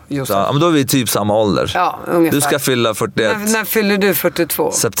 42, Josef. Ja, men då är vi typ samma ålder. Ja, ungefär. Du ska fylla 41. När fyller du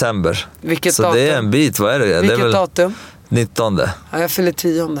 42? September. Vilket så datum? Det är en bit, vad är det? Vilket det är väl datum? 19. Ja, jag fyller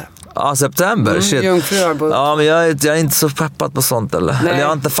 10. Ja, september, shit. Ja, men jag är inte så peppad på sånt eller? Eller jag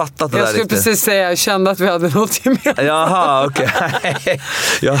har inte fattat det där riktigt. Jag skulle precis säga, jag kände att vi hade något gemensamt. Jaha, okej.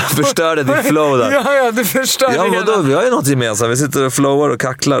 Jag förstörde ditt flow där. Ja, du förstörde det. Ja, vadå? Vi har ju något gemensamt. Vi sitter och flowar och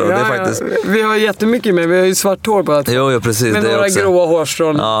kacklar och det är faktiskt... Vi har jättemycket med. Vi har ju svart hår bara. Jo, precis. Med det några också. Gråa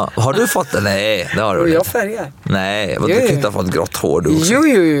hårstrån. Ja. Har du fått det? Nej, det har du inte. Jag färgar. Nej, du kan inte ha fått grått hår du också. Jo.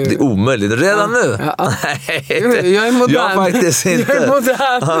 Det är omöjligt. Redan nu? Ja. Nej. Jag är modern. Jag faktiskt inte. Jag är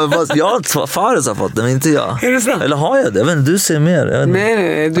modern. Jag har Fares har fått det, men inte jag. Är det sant? Eller har jag det? Jag vet inte, du ser mer.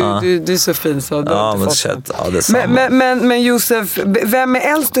 Nej, du är så fin så du har inte fått shit. Ja, det är samma. Men Josef, vem är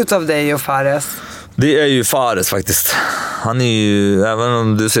äldst utav dig och Fares? Det är ju Fares faktiskt. Han är ju, även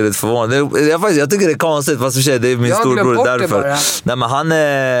om du ser lite förvånad. Jag tycker det är konstigt, fast för sig, det är min storbror därför. Nej, men han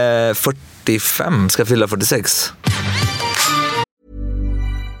är 45, ska fylla 46.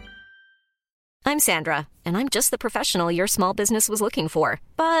 I'm Sandra, and I'm just the professional your small business was looking for.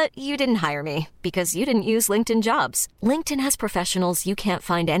 But you didn't hire me because you didn't use LinkedIn Jobs. LinkedIn has professionals you can't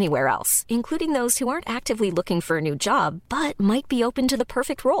find anywhere else, including those who aren't actively looking for a new job, but might be open to the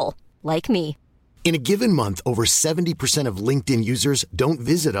perfect role, like me. In a given month, over 70% of LinkedIn users don't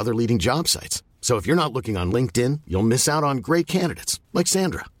visit other leading job sites. So if you're not looking on LinkedIn, you'll miss out on great candidates, like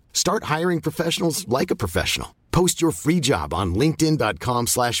Sandra. Start hiring professionals like a professional. Post your free job on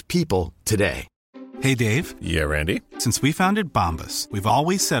linkedin.com/people today. Hey, Dave. Yeah, Randy. Since we founded Bombas, we've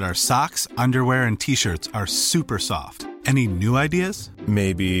always said our socks, underwear, and T-shirts are super soft. Any new ideas?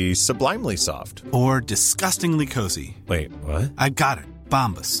 Maybe sublimely soft. Or disgustingly cozy. Wait, what? I got it.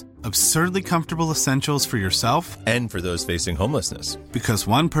 Bombas. Absurdly comfortable essentials for yourself and for those facing homelessness. Because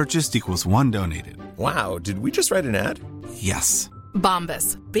one purchased equals one donated. Wow, did we just write an ad? Yes.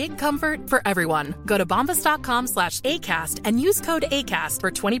 Bombas. Big comfort for everyone. Go to bombas.com/ACAST and use code ACAST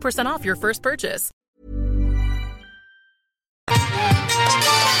for 20% off your first purchase.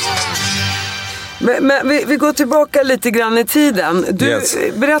 Men vi går tillbaka lite grann i tiden. Du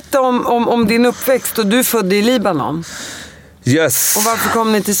berätta om din uppväxt, och du är född i Libanon. Yes. Och varför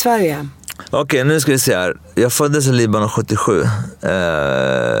kom ni till Sverige? Okej, nu ska vi se här. Jag föddes i Libanon 77.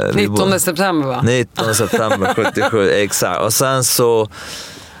 19 september va? 19 september 77, exakt. Och sen så...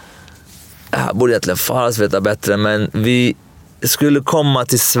 Jag borde egentligen Fares veta bättre, men vi skulle komma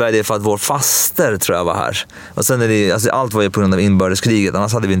till Sverige för att vår faster tror jag var här. Och sen är det, alltså allt var ju på grund av inbördeskriget,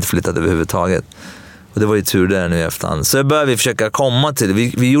 annars hade vi inte flyttat överhuvudtaget. Och det var ju tur där nu i efterhand. Så började vi försöka komma till,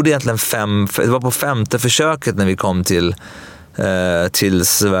 vi gjorde egentligen det var på 5:e försöket när vi kom till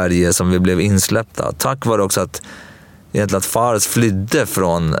Sverige som vi blev insläppta. Tack vare också att egentligen att Fares flydde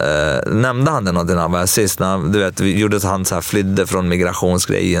från, nämnde han det någonting när han var sist, du vet, vi gjorde att han så här flydde från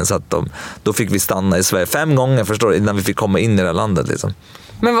migrationsgrejen, så att då fick vi stanna i Sverige 5 gånger, förstår du, innan vi fick komma in i det här landet liksom.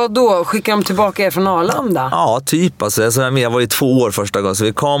 Men vad då? Skickade de tillbaka er från Arlanda? Ja, typ. Alltså, jag var ju 2 år första gången, så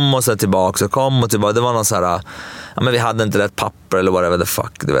vi kom och sen tillbaka och kom och tillbaka. Det var någon så här, ja men vi hade inte rätt papper eller whatever the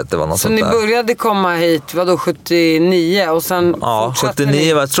fuck, du vet, det var något så sånt ni där. började komma hit, vadå, 79 och sen ja,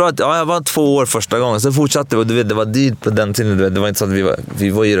 79, jag tror att jag var 2 år första gången, sen fortsatte vi och du vet, det var dyrt på den tiden, du vet, det var inte så att vi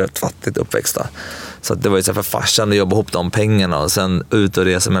var ju rätt fattigt uppväxta. Så att det var ju så för farsan att jobba ihop de pengarna och sen ut och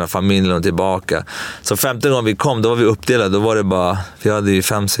resa med familjen och tillbaka. Så 5:e gången vi kom, då var vi uppdelade, då var det bara, vi hade ju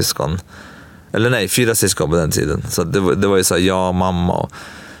 5 syskon. Eller nej, 4 syskon på den tiden. Så det var ju så här, jag, mamma och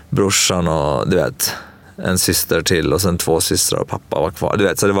brorsan och du vet, en syster till och sen 2 systrar och pappa var kvar. Du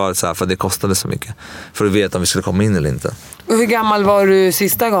vet, så det var så här, för det kostade så mycket för att veta om vi skulle komma in eller inte. Och hur gammal var du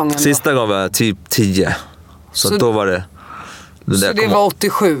sista gången då? Sista gången var jag typ 10. Så då var det... Så det var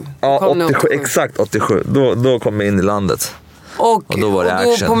 87? Ja, 87, exakt 87. Då kom jag in i landet. Och då var det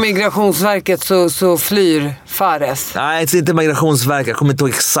action. Och då på Migrationsverket så flyr Fares? Nej, inte Migrationsverket. Jag kommer inte ihåg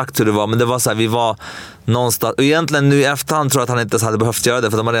exakt hur det var. Men det var så här, vi var någonstans. Och egentligen nu i efterhand tror jag att han inte hade behövt göra det.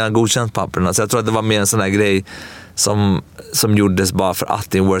 För de hade redan godkänt papperna. Så jag tror att det var mer en sån här grej som gjordes bara för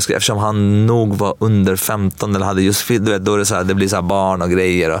att det är worst. Eftersom han nog var under 15 eller hade just, du vet, då är det så här, det blir så här barn och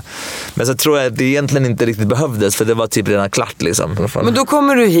grejer. Men så tror jag att det egentligen inte riktigt behövdes, för det var typ redan klart liksom. Men då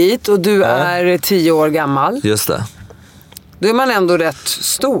kommer du hit och du är 10 år gammal. Just det. Då är man ändå rätt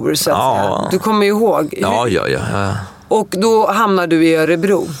stor så att säga. Du kommer ju ihåg. Ja. Och då hamnar du i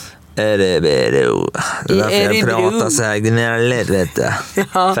Örebro. Örebro. Jag pratar så här gnälligt, vet du.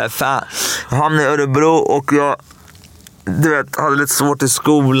 Ja. För fan. Jag hamnade i Örebro och jag, du vet, hade lite svårt i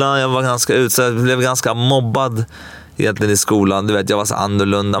skolan. Jag var ganska utsatt. Jag blev ganska mobbad egentligen i skolan. Du vet, jag var så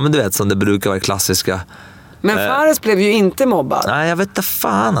annorlunda. Men du vet, som det brukar vara klassiska. Men Fares blev ju inte mobbad. Nej, jag vet inte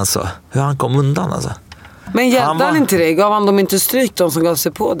fan alltså. Hur han kom undan alltså. Men hjälpte han inte dig? Gav han dem inte stryk, de som gav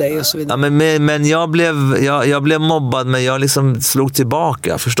sig på dig och så vidare? Ja, men jag blev mobbad, men jag liksom slog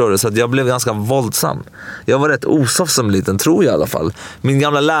tillbaka, förstår du? Så att jag blev ganska våldsam. Jag var rätt osoft som liten, tror jag i alla fall. Min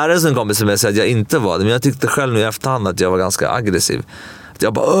gamla lärare som kom med mig säger att jag inte var det. Men jag tyckte själv nu i efterhand att jag var ganska aggressiv. Att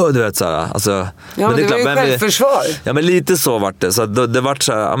jag bara, du vet så här, alltså, ja, men det var ju självförsvar. Ja, men lite så var det. Så det var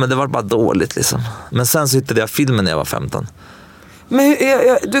så här, ja, men det var bara dåligt liksom. Men sen så hittade jag filmen när jag var 15. Men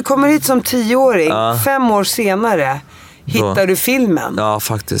du kommer hit som 10-åring. 5 år senare hittar du filmen. Ja,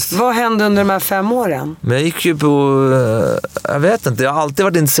 faktiskt. Vad hände under de här 5 åren? Men jag gick ju på... Jag vet inte. Jag har alltid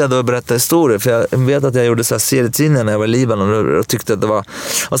varit intresserad av att berätta historier. För jag vet att jag gjorde så här serietidningar när jag var i Libanon och tyckte att det var...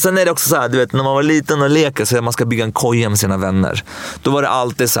 Och sen är det också så här, du vet, när man var liten och leker så att man ska bygga en koja med sina vänner. Då var det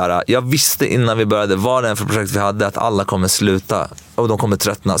alltid så här, jag visste innan vi började vad det är för projekt vi hade, att alla kommer sluta och de kommer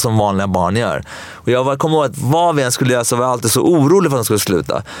tröttna som vanliga barn gör. Och jag kommer ihåg att vad vi än skulle göra så var jag alltid så orolig för att de skulle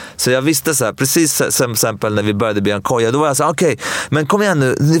sluta. Så jag visste så här, precis som exempel när vi började bygga en koja, då var jag så här, okej, men kom igen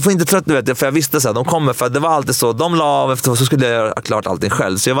nu, ni får inte tröttna, vet jag, för jag visste så här, de kommer, för det var alltid så, de la av efter så skulle jag göra klart allting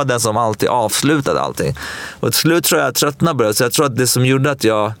själv. Så jag var den som alltid avslutade allting. Och till slut tror jag att tröttna började, så jag tror att det som gjorde att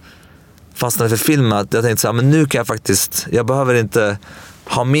jag fastnade för filmen, att jag tänkte så här, men nu kan jag faktiskt, jag behöver inte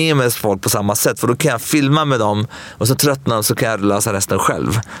ha med mig folk på samma sätt, för då kan jag filma med dem och så tröttnar de, så kan jag lösa resten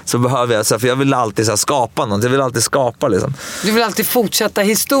själv. Så behöver jag, för jag vill alltid så här, skapa något, jag vill alltid skapa liksom. Du vill alltid fortsätta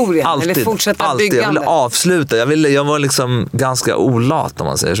historien, alltid, eller fortsätta byggandet. Jag ville avsluta, jag var liksom ganska olat om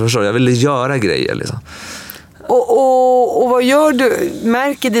man säger så, förstår du? Jag ville göra grejer liksom. Och vad gör du?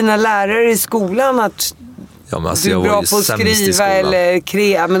 Märker dina lärare i skolan att ja, men alltså, du är bra på att skriva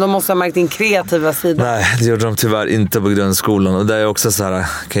eller men de måste ha märkt din kreativa sida? Nej, det gjorde de tyvärr inte på grundskolan. Och det är också så här,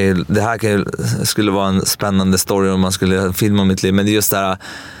 det här skulle vara en spännande story om man skulle filma mitt liv. Men det är just det här,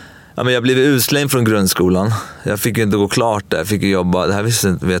 ja, men jag blev utslängd från grundskolan. Jag fick ju inte gå klart där, jag fick ju jobba. Det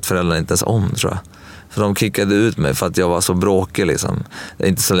här vet föräldrarna inte ens om, tror jag. För de kickade ut mig för att jag var så bråkig liksom. Det är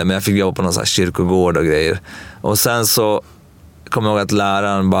inte så lätt, men jag fick jobba på någon så här kyrkogård och grejer. Och sen så kom jag ihåg att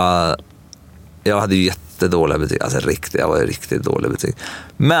läraren bara... Jag hade ju jättedåliga betyg. Alltså jag var riktigt dålig betyg.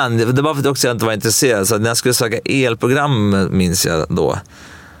 Men det var för att också jag inte var intresserad. Så när jag skulle söka elprogram, minns jag då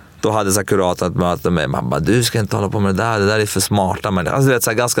då hade så här kuratorn ett möte med mig. Man bara, du ska inte hålla på med det där är för smarta. Men alltså, det är så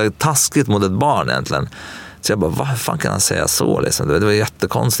här ganska taskigt mot ett barn egentligen. Så jag bara, vad fan kan han säga så liksom? Det var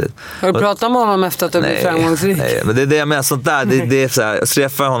jättekonstigt. Har du pratat med honom efter att du blev framgångsrik? Nej, men det är det jag menar, sånt där. Det är så här, jag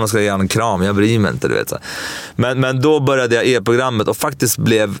träffar honom och ska ge honom en kram, jag bryr mig inte, du vet så. Men då började jag e-programmet och faktiskt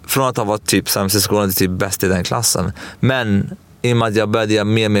blev, från att ha varit typ sämst i skolan till typ bäst i den klassen. Men i och med att jag började göra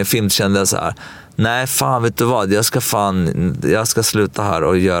mer film kände jag så här, nej fan vet du vad, jag ska sluta här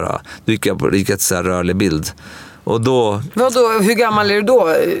och göra, då gick jag på riket så här rörlig bild. Och då... Hur gammal är du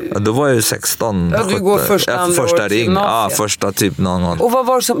då? Ja, då var jag ju 16. Ja, du går första ring. Ja, första typ någon gång. Och vad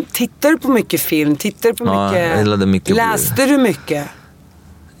var det som... Tittar du på mycket film? Tittar du på mycket... Jag gillade mycket. Läste du mycket?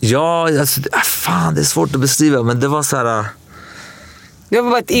 Ja, alltså, fan det är svårt att beskriva, men det var så här... Det var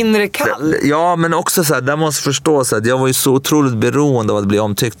bara ett inre kall. Ja, men också så här, där måste förstå så att jag var ju så otroligt beroende av att bli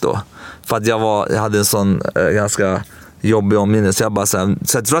omtyckt då. För att jag hade en sån ganska... jobbig omgivning, så jag bara så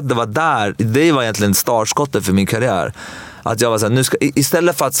jag tror att det var där, det var egentligen startskottet för min karriär, att jag var så här,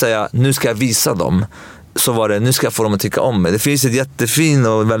 istället för att säga nu ska jag visa dem, så var det nu ska jag få dem att tycka om mig. Det finns ett jättefin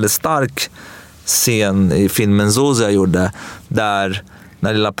och väldigt stark scen i filmen Zozo jag gjorde, där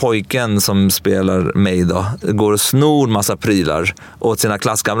när lilla pojken som spelar mig då går och snor massa prylar åt sina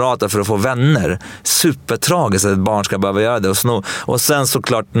klasskamrater för att få vänner. Supertragiskt att ett barn ska behöva göra det och sno. Och sen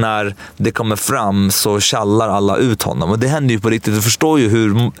såklart när det kommer fram så kallar alla ut honom. Och det händer ju på riktigt. Du förstår ju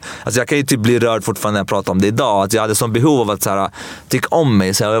hur... Alltså jag kan ju typ bli rörd fortfarande när jag pratar om det idag. Att jag hade sån behov av att så här, tycka om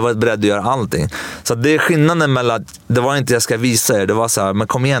mig. Så jag var beredd att göra allting. Så det är skillnaden mellan... Det var inte jag ska visa er. Det var så här, men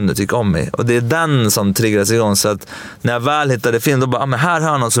kom igen nu, tyck om mig. Och det är den som triggades igång. Så att när jag väl hittade film, då bara, men här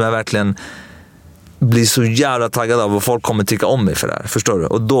har någon som jag verkligen blir så jävla taggad av och folk kommer tycka om mig för det här, förstår du?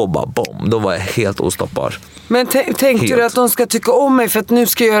 Och då bara bom, då var jag helt ostoppbar. Men tänkte du att de ska tycka om mig för att nu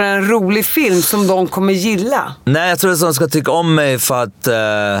ska jag göra en rolig film som de kommer gilla? Nej, jag tror att de ska tycka om mig för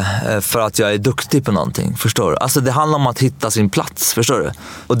att jag är duktig på någonting, förstår du? Alltså det handlar om att hitta sin plats, förstår du?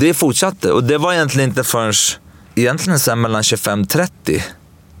 Och det fortsatte, och det var egentligen inte förrän egentligen sen mellan 25-30.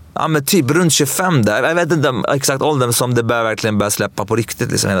 Ja, men typ runt 25 där. Jag vet inte exakt åldern som det verkligen börjar släppa på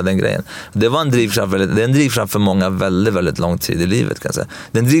riktigt, liksom hela den grejen. Det var en drivkraft, det är en drivkraft för många väldigt, väldigt lång tid i livet, kan jag säga.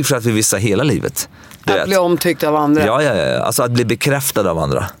 Det är en drivkraft för vissa hela livet. Att bli omtyckt av andra. Ja. Alltså att bli bekräftad av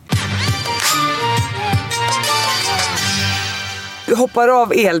andra. Du hoppar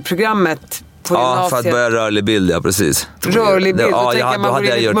av elprogrammet på gymnasiet. För att börja rörlig bild, ja precis. Rörlig bild, då tänker man går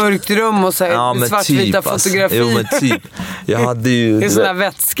in i ett mörkt rum och så svartvita fotografier. Jo, men typ. Jag hade ju... Det är sån här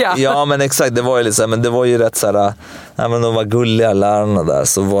vätska. Ja, men exakt, det var ju liksom, men det var ju rätt så här, men de var gulliga lärarna där,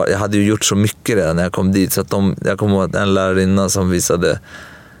 så jag hade ju gjort så mycket redan när jag kom dit, så att jag kom ihåg en lärarinna som visade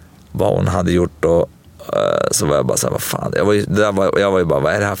vad hon hade gjort, och så var jag bara så här, vad fan, jag var ju bara,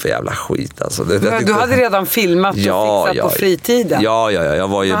 vad är det här för jävla skit alltså. Du hade redan filmat och fixat på fritiden. Ja, jag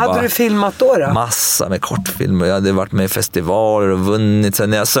var ju vad bara... hade du filmat då? Massa med kortfilmer, jag hade varit med i festivaler och vunnit. Sen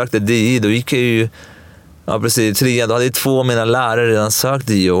när jag sökte DI, då gick jag ju, ja precis, 3, då hade ju 2 av mina lärare redan sökt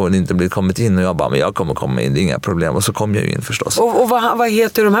DI och inte blivit kommit in, och jag bara, men jag kommer komma in, det är inga problem, och så kom jag ju in förstås. Och vad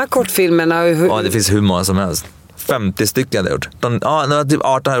heter de här kortfilmerna? Ja, det finns hur många som helst. 50 stycken hade jag gjort. Det var typ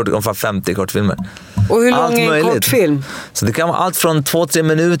 18 har jag gjort ungefär 50 kortfilmer. Och hur lång är en kortfilm? Så det kan vara allt från 2-3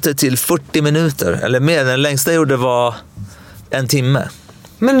 minuter till 40 minuter. Eller mer. Den längsta jag gjorde var 1 timme.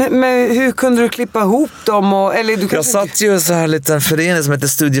 Men hur kunde du klippa ihop dem? Jag satt ju så här liten förening som heter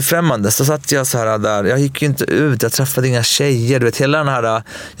Studiefrämmande. Så satt jag så här där. Jag gick ju inte ut. Jag träffade inga tjejer. Du vet, hela den här...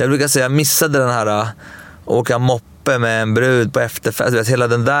 Jag brukar säga, jag missade den här... Åka moppe med en brud på efterfest. Du vet, hela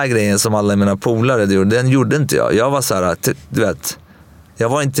den där grejen som alla mina polare gjorde, den gjorde inte jag. Jag var så här, du vet... Jag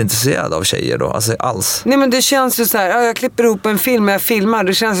var inte intresserad av tjejer då, alltså alls. Nej, men det känns ju så här, jag klipper ihop en film och jag filmar.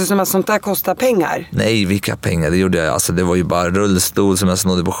 Det känns ju som att sånt där kostar pengar. Nej, vilka pengar, det gjorde jag. Alltså det var ju bara rullstol som jag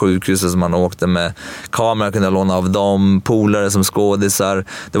snodde på sjukhuset som man åkte med. Kamera kunde jag låna av dem, polare som skådisar.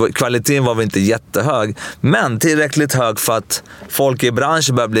 Kvaliteten var väl inte jättehög, men tillräckligt hög för att folk i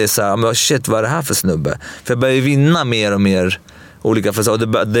branschen började bli så här, men shit, vad är det här för snubbe? För jag började vinna mer och mer olika företag.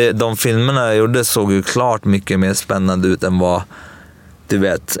 De filmerna jag gjorde såg ju klart mycket mer spännande ut än vad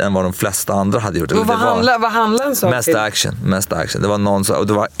de flesta andra hade gjort. Vad handlar en sån mest action. Det var någon så, och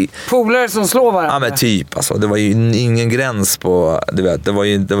det var polare som slår varandra. Ja, men typ alltså, det var ju ingen gräns på, du vet, det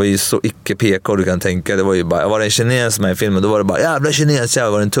var ju så icke PK du kan tänka. Det var ju bara, var det en kines med i filmen, då var det bara jävla kines,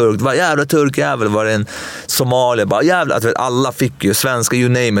 var det en turk, det var jävla turk jävel, var det en somalier, bara jävla, att alla fick ju svenska, you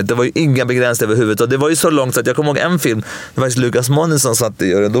name it. Det var ju inga begränsningar överhuvudtaget, och det var ju så långt så att jag kommer ihåg en film, det var ju Lukas Monisson satt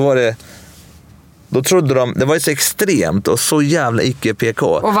i, och då var det Då trodde de, det var ju så extremt och så jävla icke-PK.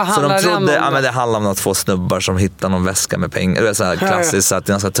 Och vad handlar så de trodde, det om? men det handlar om att två snubbar som hittar någon väska med pengar. Det är så här klassiskt, så att det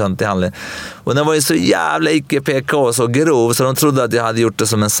är ganska tönt i handling. Och den var ju så jävla icke-PK och så grov, så de trodde att jag hade gjort det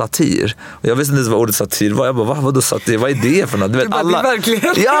som en satir. Och jag visste inte vad ordet satir var. Jag bara, vadå satir? Vad är det för något? Du vet, bara, alla... det är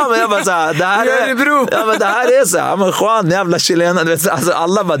verkligen. Ja, men jag bara såhär, det här är... Ja, men det här är så här, men Juan, jävla chilenare. Du vet, alltså,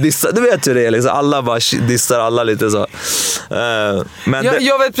 alla bara dissar. Du vet hur det är liksom. Alla bara dissar alla lite så. Men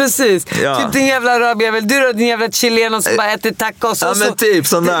jag vet precis. Ja. Typ din jävla rödbevel. Du är din jävla chilenare som bara äter tacos. Ja, men typ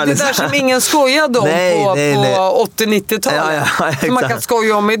sån där. Det där som ingen skojade om på 80-90-talet. Ja, som man kan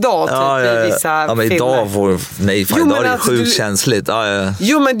skoja om idag. Typ, i vissa men filmer. idag får... Nej, fan, idag är det alltså, sjukt känsligt.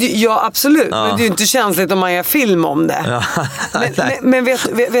 Jo, men absolut. Men det är ju inte känsligt om man gör film om det. Men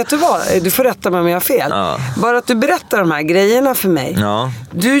vet du vad? Du får rätta mig om jag har fel. Bara att du berättar de här grejerna för mig.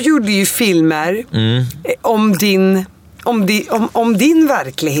 Du gjorde ju filmer om din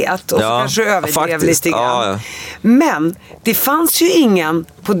verklighet. Och så kanske överdrev lite grann. Men det fanns ju ingen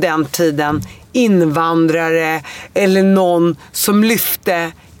på den tiden invandrare eller någon som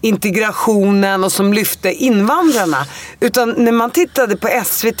lyfte integrationen och som lyfte invandrarna. Utan när man tittade på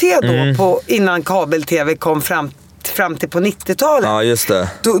SVT då, innan kabel-tv kom fram till på 90-talet. Ja, just det.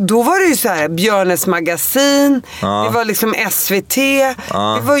 Då var det ju så här, Björnes magasin, det var liksom SVT, det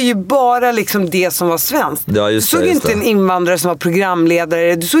var ju bara liksom det som var svenskt. Ja, du såg inte en invandrare som var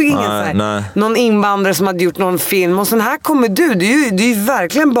programledare, du såg ingen någon invandrare som hade gjort någon film, och sen här kommer du är ju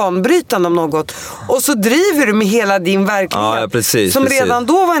verkligen banbrytande om något. Och så driver du med hela din verklighet. Precis, som redan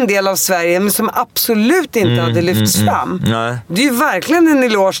då var en del av Sverige, men som absolut inte hade lyfts fram. Det är ju verkligen en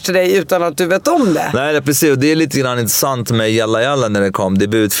eloge till dig utan att du vet om det. Nej, det är precis, och det är lite grann intressant med Jalla Jalla när det kom,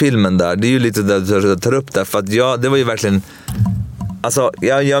 debutfilmen där. Det är ju lite där du tar upp det, för att det var ju verkligen, alltså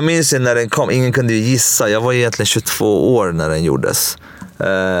jag minns ju när den kom, ingen kunde ju gissa. Jag var egentligen 22 år när den gjordes.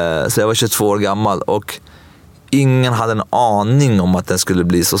 Så jag var 22 år gammal och ingen hade en aning om att den skulle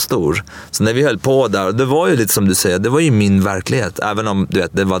bli så stor. Så när vi höll på där, det var ju lite som du säger, det var ju min verklighet. Även om du vet,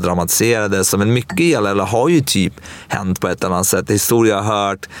 det var dramatiserade, men mycket eller har ju typ hänt på ett eller annat sätt. Historia jag har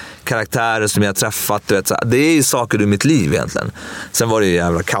hört, karaktärer som jag har träffat, du vet, så det är ju saker ur mitt liv egentligen. Sen var det ju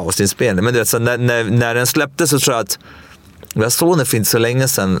jävla kaosinspelning. Men du vet, så när den släpptes så tror jag att jag såg den för inte så länge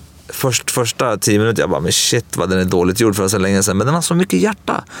sedan. Första 10 minuter jag bara, men shit vad den är dåligt gjord för så länge sedan, men den har så mycket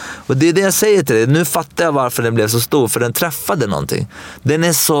hjärta. Och det är det jag säger till dig, nu fattar jag varför den blev så stor, för den träffade någonting. Den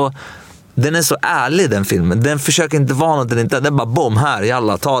är så ärlig, den filmen. Den försöker inte vara något den inte. Den bara bom här,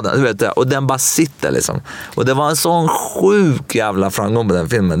 jalla, ta den, du vet det. Och den bara sitter liksom. Och det var en sån sjuk jävla framgång på den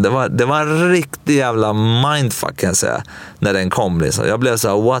filmen. Det var en riktig jävla mindfuck kan jag säga, när den kom liksom. Jag blev så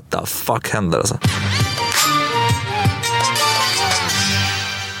här, what the fuck händer alltså.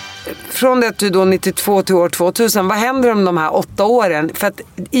 Från det att du då 92 till år 2000, vad händer om de här 8 åren? För att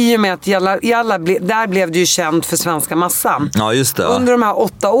i och med att där blev du ju känd för svenska massan. Ja, just det. Under de här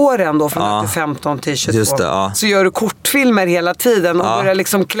 8 åren då, från att du 15 till 22, just det, så gör du kortfilmer hela tiden och börjar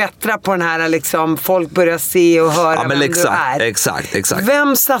liksom klättra på den här liksom, folk börjar se och höra vem du är. Exakt.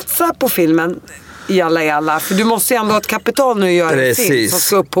 Vem satsar på filmen? Jalla, för du måste ju ändå ha ett kapital nu att göra en film som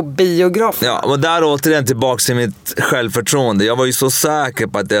ska upp på biografen. Ja, och där återigen tillbaka till mitt självförtroende. Jag var ju så säker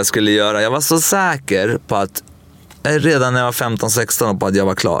på att det jag skulle göra. Jag var så säker på att redan när jag var 15-16 på att jag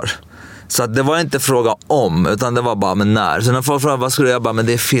var klar. Så att det var inte fråga om, utan det var bara men när. Så när folk frågade vad skulle jag bara, men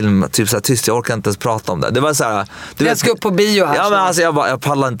det är film, typ så här tyst, jag orkar inte ens prata om det. Det var så här, jag ska upp på bio här. Ja, men alltså jag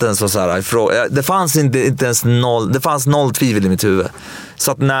pallar inte ens så här. Det fanns inte ens det fanns noll tvivel i mitt huvud.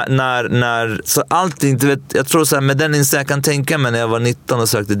 Så att när så allt inte vet, jag tror så här, med den inställningen jag kan tänka mig när jag var 19 och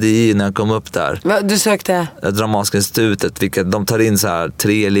sökte DI när jag kom upp där. Du sökte? Dramatiska institutet, vilket de tar in så här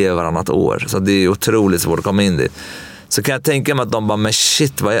 3 elever varannat år. Så det är otroligt svårt att komma in dit. Så kan jag tänka mig att de bara, men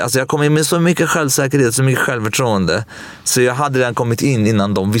shit, alltså jag kom in med så mycket självsäkerhet, så mycket självförtroende. Så jag hade redan kommit in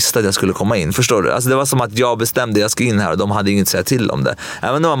innan de visste att jag skulle komma in, förstår du? Alltså det var som att jag bestämde att jag ska in här och de hade inget att säga till om det.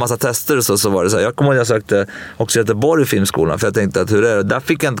 Även om det var en massa tester och så var det så här. Jag kommer ihåg att jag sökte också Göteborg i filmskolan, för jag tänkte att hur är det? Där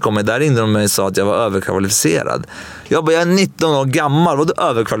fick jag inte komma in, där in de mig sa att jag var överkvalificerad. Jag är 19 år gammal, var du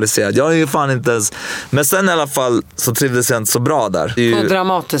överkvalificerad? Jag är ju fan inte ens... Men sen i alla fall så trivdes jag inte så bra där. På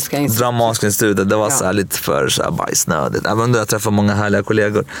Dramatiska institutet, det var så här lite för så här bajsnödigt. Även om jag träffade många härliga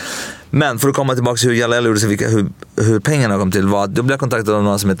kollegor. Men för att komma tillbaka till hur Jalla Jalla gjorde, hur pengarna kom till, var att då blev jag kontaktad av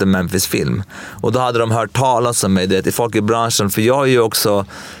någon som heter Memphis Film. Och då hade de hört talas om mig, det är folk i branschen, för jag är ju också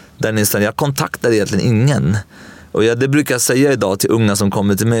den inställningen, jag kontaktade egentligen ingen. Och det brukar jag säga idag till unga som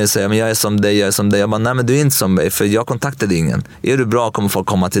kommer till mig och säger, men jag är som dig, jag är som dig. Jag bara, nej men du är inte som mig, för jag kontaktade ingen. Är du bra kommer folk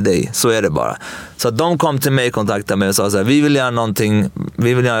komma till dig, så är det bara. Så att de kom till mig, kontaktade mig och sa så här, vi vill göra någonting,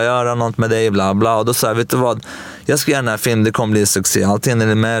 vi vill göra något med dig, bla bla. Och då sa jag, vet du vad, jag ska göra den här filmen, det kommer bli en succé. Antingen är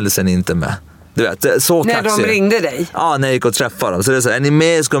ni med eller sen inte med. Du vet, så när kaxig. De ringde dig? Ja, när jag gick och träffade dem. Så det är så här, är ni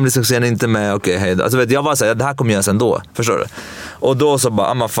med? Ska de bli succé? Är ni inte med? Okej, hej då. Alltså, vet, jag var så här, det här kommer göras ändå. Förstår du? Och då så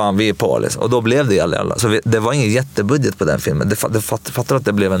bara, men fan, vi är på liksom. Och då blev det alla. Så det var ingen jättebudget på den filmen. Fattar att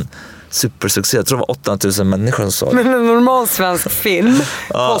det blev en supersuccé. Jag tror det var 800 000 människor som såg. Men en normal svensk film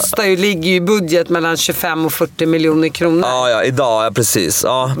ligger ju i budget mellan 25 och 40 miljoner kronor. Ja, idag, ja, precis.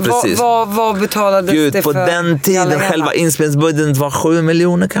 Ja, precis. Vad betalades det på för? På den tiden, själva inspelningsbudgeten var 7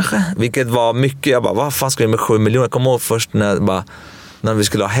 miljoner kanske. Vilket var mycket. Jag bara, vad fan ska vi med 7 miljoner? Jag kommer ihåg först när vi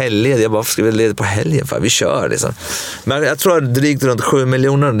skulle ha helgled. Jag bara, ska vi leda på helgen? För vi kör liksom. Men jag tror att drygt runt 7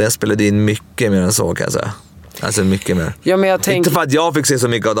 miljoner. Det spelade in mycket mer än så, kan jag säga. Alltså mycket mer. Ja, men inte för att jag fick se så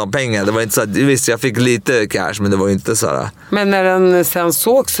mycket av de pengarna. Det var inte så att, visst, jag fick lite cash, men det var inte så här. Men när den sen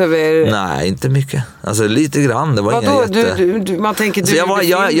sågs över... Nej, inte mycket. Alltså lite grann. Det var inga jätte... Man tänker så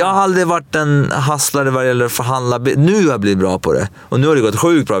jag har aldrig varit en hustlare vad det gäller att förhandla. Nu har jag blivit bra på det. Och nu har det gått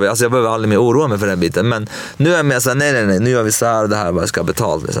sjukt bra. Alltså jag behöver aldrig mer oroa mig för den biten. Men nu är jag mer såhär, nej. Nu gör vi så här och det här bara ska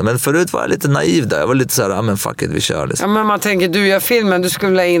betalt. Liksom. Men förut var jag lite naiv där. Jag var lite såhär, men fuck it, vi kör liksom. Ja, men man tänker, du gör filmen, du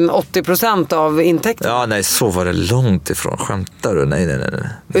skulle ha in 80% av intäkterna. Ja, nej, så var det långt ifrån. Skämtar du? Nej.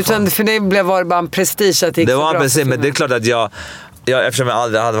 Utan för det var bara en prestige att det var precis, men det är klart att jag eftersom jag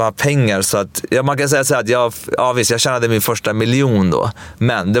aldrig hade några pengar så att man kan säga så att jag tjänade min första miljon då,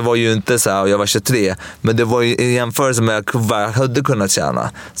 men det var ju inte så här, och jag var 23, men det var ju i jämförelse med vad jag hade kunnat tjäna,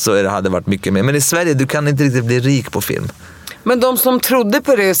 så det hade varit mycket mer. Men i Sverige, du kan inte riktigt bli rik på film. Men de som trodde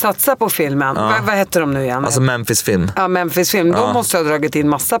på det och satsade på filmen, vad heter de nu igen? Alltså Memphis Film. Ja, Memphis Film. De måste ha dragit in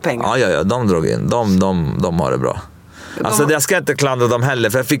massa pengar. Ja, de drog in. De har det bra. Alltså jag ska inte klandra dem heller,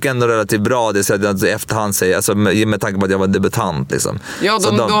 för jag fick ändå relativt bra det, så att jag i efterhand säger, alltså med tanke på att jag var debutant liksom. Ja,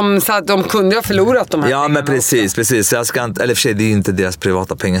 de kunde ha förlorat de här pengarna. Ja, men precis. Så jag ska inte, eller för sig, det är ju inte deras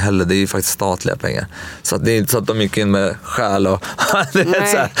privata pengar heller, det är ju faktiskt statliga pengar. Så att det är inte så att de gick in med själ och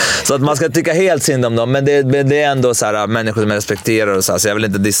så att man ska tycka helt synd om dem, men det är ändå så här människor som jag respekterar och så jag vill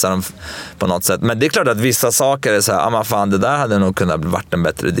inte dissa dem på något sätt. Men det är klart att vissa saker är så här, men fan, det där hade nog kunnat varit en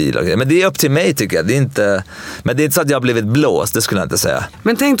bättre deal. Men det är upp till mig, tycker jag. Det är inte, men det är inte så att jag blivit blåst, det skulle jag inte säga.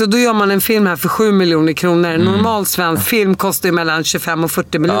 Men tänk då gör man en film här för 7 miljoner kronor. En normal svensk film kostar ju mellan 25 och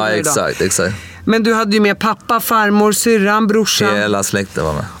 40 miljoner idag. Exakt. Men du hade ju med pappa, farmor, syrran, brorsan. Hela släkten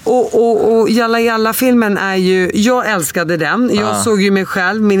var med. Och Jalla-Jalla-filmen är ju... Jag älskade den. Jag såg ju mig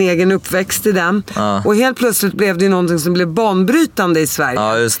själv, min egen uppväxt i den. Och helt plötsligt blev det ju någonting som blev banbrytande i Sverige.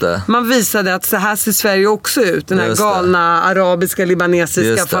 Ja, just det. Man visade att så här ser Sverige också ut. Den här galna arabiska,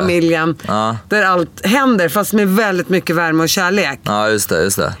 libanesiska familjen. Där allt händer, fast med väldigt mycket värme och kärlek. Ja, just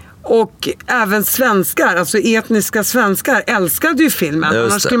det. Och även svenskar, alltså etniska svenskar, älskade ju filmen.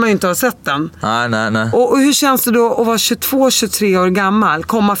 Annars skulle man ju inte ha sett den. Nej. Och hur känns det då att vara 22-23 år gammal,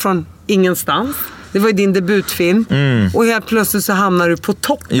 komma från ingenstans? Det var ju din debutfilm. Och helt plötsligt så hamnar du på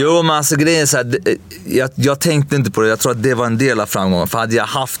topp. Jo, men alltså grejen är så här, jag tänkte inte på det. Jag tror att det var en del av framgången. För hade jag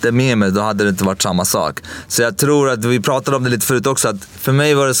haft det med mig, då hade det inte varit samma sak. Så jag tror att, vi pratade om det lite förut också, att för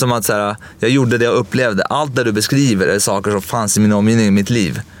mig var det som att så här, jag gjorde det jag upplevde. Allt det du beskriver är saker som fanns i min omgivning, i mitt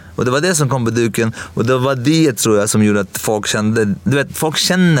liv. Och det var det som kom på duken. Och det var det, tror jag, som gjorde att folk kände... Du vet, folk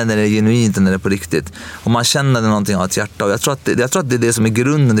känner när det är genuint och när det är på riktigt. Och man känner någonting av ett hjärta. Och jag tror att det är det som är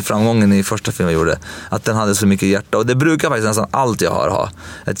grunden i framgången i första filmen jag gjorde. Att den hade så mycket hjärta. Och det brukar faktiskt nästan allt jag har ha.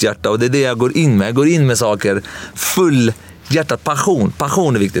 Ett hjärta. Och det är det jag går in med. Jag går in med saker full hjärtat.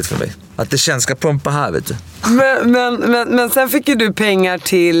 Passion är viktigt för mig. Att det känns, ska pumpa här, vet du. Men sen fick ju du pengar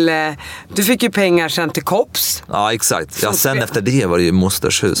till... Du fick ju pengar sen till Kops. Ja, exakt. Ja, sen efter det var det ju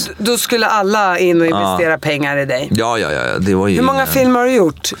Mosters hus. Då skulle alla in och investera pengar i dig. Ja. Det var ju... Hur många filmer har du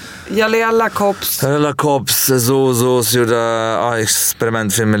gjort? Jalla Kops. Jalla Kops, Zozos, gjorde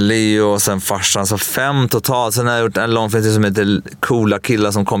experimentfilm med Leo och sen farsan. Så 5 totalt. Sen har jag gjort en långfilm som heter Coola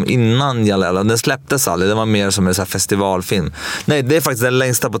killar som kom innan Jalla. Den släpptes aldrig. Den var mer som en så här festivalfilm. Nej, det är faktiskt den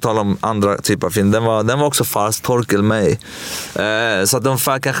längsta, på tal om andra typer av film. Den var också fast Torkel mig. Så att de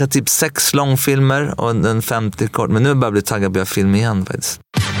får kanske typ 6 långfilmer och en 50 kort. Men nu börjar jag bli taggad på att film igen faktiskt.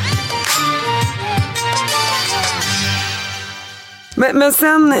 Men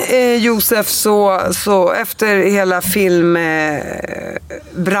sen Josef, så efter hela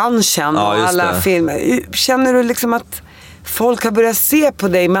filmbranschen och alla filmer, känner du liksom att folk har börjat se på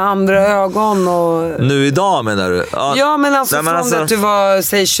dig med andra ögon? Och... Nu idag menar du? Ja, men alltså från att du var,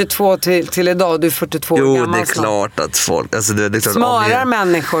 säg 22 till idag, du är 42 år gammal. Jo, det är klart att folk... Alltså det är klart smarar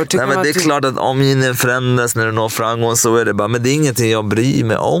människor. Nej, men det är klart att omgivningen förändras när du når framgång, så är det bara. Men det är ingenting jag bryr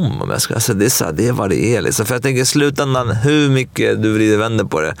mig om jag ska. Alltså det är så här, det är vad det är liksom. För jag tänker i slutändan, hur mycket du vrider vänder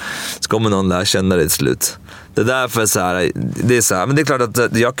på det, så kommer någon där känna det i slut. Det är därför så här, det är så här, men det är klart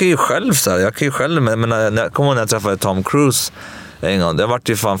att jag kan ju själv men när jag kommer när jag träffade Tom Cruise en gång. Jag vart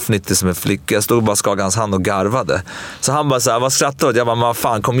ju fan fnittig som en flicka. Jag stod och bara skakade hans hand och garvade. Så han bara såhär, vad skrattar du? Jag bara, men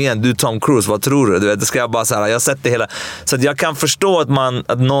fan kom igen, du Tom Cruise, vad tror du? Du vet, det ska jag bara såhär, jag har sett det hela. Så att jag kan förstå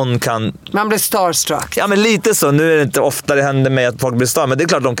att någon kan... Man blir starstruck. Ja, men lite så. Nu är det inte ofta det händer mig att folk blir star, men det är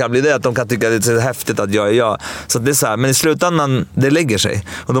klart de kan bli det, att de kan tycka att det är häftigt att jag är jag. Så det är så här, men i slutändan det lägger sig.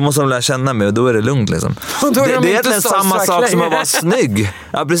 Och då måste de lära känna mig och då är det lugnt liksom. Det är egentligen samma sak som att vara snygg.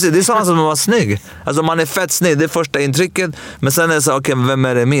 Ja, precis. Det är samma som att vara snygg. Alltså man är fett snygg, det är första intrycket. Men sen är det så, okej, vem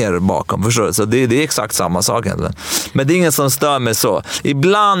är det mer bakom? Förstår du? Så det är exakt samma sak egentligen. Men det är ingen som stör mig så.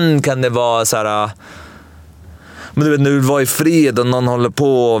 Ibland kan det vara så här... Men du vet, när du var i fred och någon håller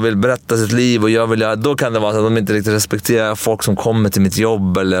på och vill berätta sitt liv och jag vill göra, då kan det vara så att de inte riktigt respekterar folk som kommer till mitt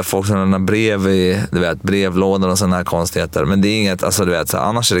jobb eller folk som lämnar brev i, du vet, brevlådor och sådana här konstigheter. Men det är inget, alltså du vet, så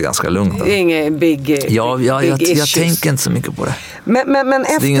annars är det ganska lugnt. Det är inget big jag tänker inte så mycket på det. Men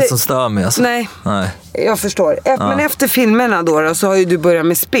efter... Det är inget som stör mig alltså. Nej. Jag förstår. Men efter filmerna då så har ju du börjat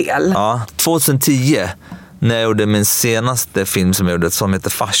med spel. Ja, 2010 när jag gjorde min senaste film som jag gjorde, som heter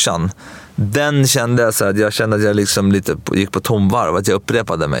Farsan. Den kände jag så att jag kände att jag liksom lite gick på tomvarv, att jag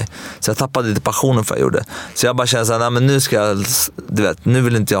upprepade mig. Så jag tappade lite passionen för vad jag gjorde. Så jag bara kände så här, nej men nu ska jag, du vet, nu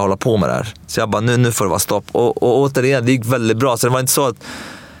vill inte jag hålla på med det här. Så jag bara, nu får det vara stopp. Och återigen, det gick väldigt bra. Så det var inte så att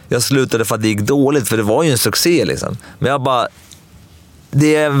jag slutade för att det gick dåligt, för det var ju en succé liksom. Men jag bara,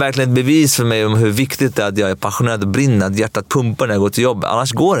 det är verkligen ett bevis för mig om hur viktigt det är att jag är passionerad och brinner, att hjärtat pumpar när jag går till jobbet.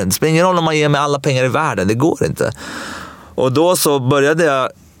 Annars går det inte. Det spelar ingen roll om man ger mig alla pengar i världen, det går inte. Och då så började jag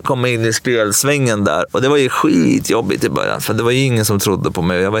komma in i spelsvängen där. Och det var ju skitjobbigt i början. För det var ju ingen som trodde på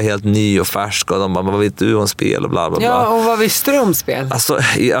mig. Jag var helt ny och färsk. Och de bara, vad vet du om spel? Och bla bla bla. Ja, och vad visste du om spel? Alltså,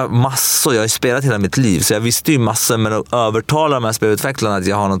 massor. Jag har ju spelat hela mitt liv. Så jag visste ju massor. Men att övertala de här spelutvecklarna att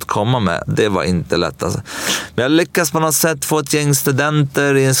jag har något att komma med, det var inte lätt alltså. Men jag lyckas på något sätt få ett gäng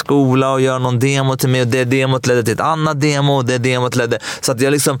studenter i en skola och göra någon demo till mig. Och det demot ledde till ett annat demo. Och det demot ledde... Så att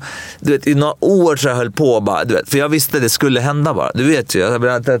jag liksom... Du vet, i några år så jag höll på bara... Du vet, för jag visste att det skulle hända bara. Du vet ju, jag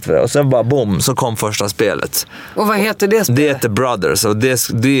har och sen bara boom, så kom första spelet. Och vad heter det spelet? Det heter Brothers. Och det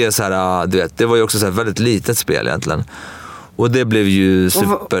är så här, du vet, det var ju också så här väldigt litet spel egentligen. Och det blev ju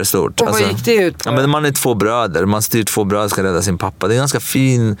superstort. Och vad gick det ut på? Ja, men man är 2 bröder. Man styr 2 bröder ska rädda sin pappa. Det är en ganska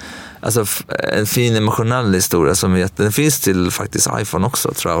fin, alltså en fin emotionell historia som den finns till faktiskt iPhone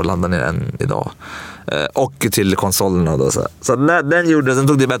också, tror jag, och laddar ner den idag. Och till konsolerna då. Så när den gjorde, sen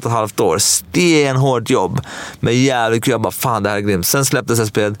tog det 1,5 år. Stenhårt jobb. Men jävligt kul. Jag bara, fan det här är grymt. Sen släpptes ett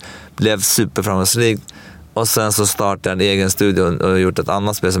spel, blev superframgångsrikt. Och sen så startade jag en egen studio och gjort ett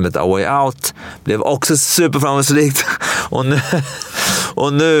annat spel som heter A Way Out. Blev också superframgångsrikt.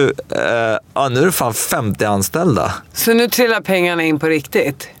 Och nu är det fan 50 anställda. Så nu trillar pengarna in på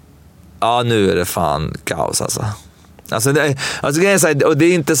riktigt? Ja, nu är det fan kaos alltså. Alltså det är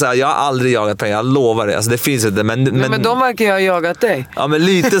inte så här, jag har aldrig jagat pengar, jag lovar det. Alltså det finns inte, men de verkar ju ha jagat dig. Ja, men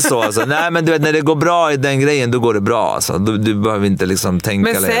lite så alltså. Nej, men du vet, när det går bra i den grejen, då går det bra alltså. Du behöver inte liksom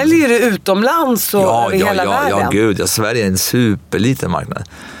tänka. Men säljer du utomlands och i hela världen? Ja, gud. Sverige är en superliten marknad.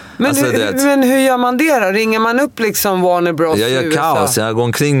 Men, alltså, men hur gör man det då? Ringer man upp liksom Warner Bros. Jag gör kaos, jag går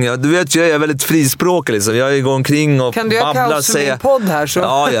omkring. Du vet, jag är väldigt frispråkig liksom. Jag går omkring och kan du göra kaos för min podd här så?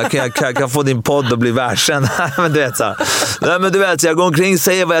 Ja, jag kan få din podd och bli världskänd. Men du vet så här. Nej, men du vet, jag går omkring och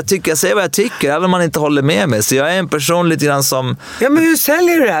säger vad jag tycker, även om man inte håller med mig. Så jag är en person lite grann som... Ja, men hur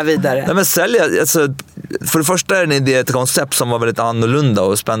säljer du det här vidare? Nej, men säljer, alltså, för det första är det ett koncept som var väldigt annorlunda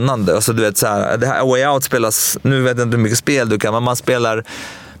och spännande. Alltså, du vet så här, det här Way Out spelas, nu vet jag inte hur mycket spel du kan, men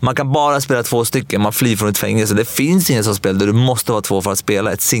man kan bara spela 2 stycken, man flyr från ett fängelse. Det finns ingen som spel där du måste vara 2 för att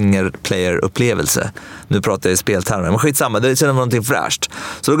spela ett single-player-upplevelse. Nu pratar jag i speltermer, men skitsamma, det känner man någonting fräscht.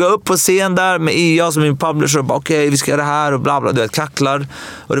 Så då går jag upp på scen där med EA som min publisher och bara okej, vi ska göra det här och bla bla, du vet, kacklar.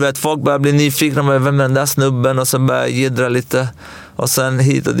 Och du vet, folk börjar bli nyfikna, vem är den där snubben? Och så börjar jag jiddra lite. Och sen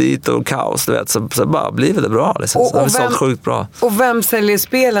hit och dit och kaos, du vet. Så bara blir det bra liksom. Så har vi sålt sjukt bra. Och vem säljer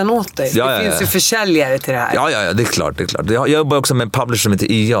spelen åt dig? Det finns ju försäljare till det här. Ja, det är klart. Jag jobbar också med en publisher som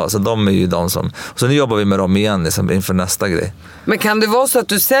heter IA, så de är ju de som... Så nu jobbar vi med dem igen liksom, inför nästa grej. Men kan det vara så att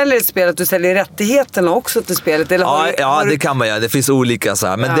du säljer ett spel, att du säljer rättigheterna också till spelet? Eller det kan man göra. Det finns olika så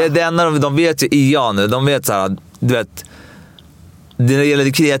här. Men det enda de vet ju IA nu. De vet så här, du vet... När det gäller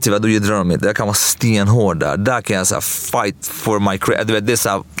det kreativa, då gillar de inte. Jag kan vara stenhård där. Där kan jag säga fight for my creative. Du vet, det är så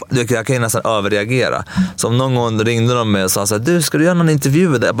här, jag kan ju nästan överreagera. Så om någon gång ringde de mig och sa så här, du, ska du göra någon intervju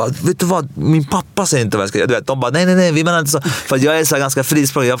med det? Jag bara, vet du vad? Min pappa säger inte vad jag ska göra. Du vet, de bara, nej, vi menar inte så. För jag är så här ganska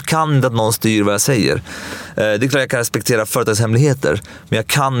frispråkig. Jag kan inte att någon styr vad jag säger. Det är klart jag kan respektera företagshemligheter. Men jag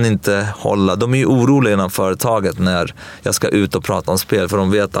kan inte hålla. De är ju oroliga inom företaget när jag ska ut och prata om spel. För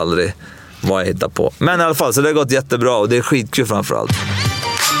de vet aldrig vad jag hittar på. Men i alla fall, så det har gått jättebra och det är skitkul framförallt.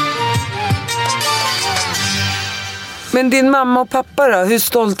 Men din mamma och pappa då? Hur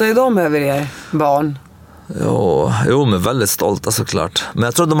stolta är de över er barn? Jo, men väldigt stolta såklart. Men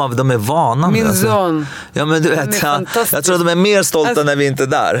jag tror de är vana med min son. Ja, men du vet, jag tror de är mer stolta när vi inte är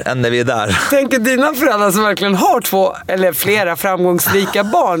där än när vi är där. Tänker dina föräldrar som verkligen har 2 eller flera framgångsrika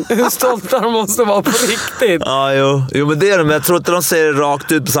barn, hur stolta de måste vara på riktigt. Ja, jo, men det är de. Jag tror inte de säger det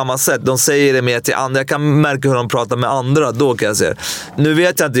rakt ut på samma sätt. De säger det mer till andra. Jag kan märka hur de pratar med andra. Då kan jag säga. Nu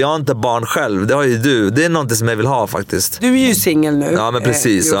vet jag inte, jag har inte barn själv. Det har ju du. Det är något som jag vill ha faktiskt. Du är ju singel nu. Ja, men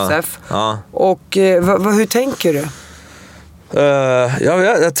precis. Josef. Ja. Och hur tänker du?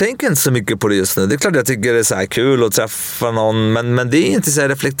 Jag tänker inte så mycket på det just nu. Det är klart jag tycker det är så här kul att träffa någon, men det är inte så här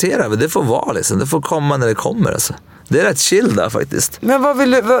reflektera över. Det får vara liksom. Det får komma när det kommer alltså. Det är rätt chill där faktiskt. Men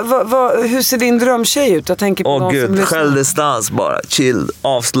hur ser din drömtjej ut? Jag tänker på någon som självdistans bara. Chill,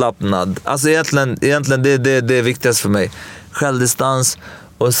 avslappnad. Alltså egentligen det är viktigast för mig. Självdistans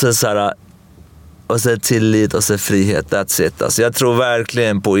och så här, och så tillit och så frihet. That's it. Alltså jag tror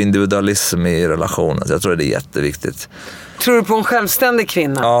verkligen på individualism i relationen. Jag tror det är jätteviktigt. Tror du på en självständig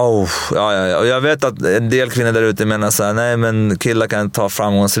kvinna? Ja. Och jag vet att en del kvinnor där ute menar så här: nej men killar kan ta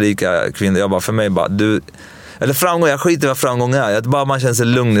framgångsrika kvinnor. Jag bara, för mig bara, eller framgång, jag skiter i vad framgång är. Jag bara man känner sig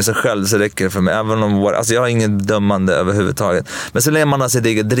lugn i sig själv så räcker det för mig. Även om alltså jag har inget dömande överhuvudtaget. Men så länge man har sitt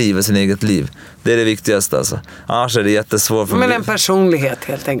eget driv och sin eget liv. Det är det viktigaste alltså. Annars är det jättesvårt för mig. Men en personlighet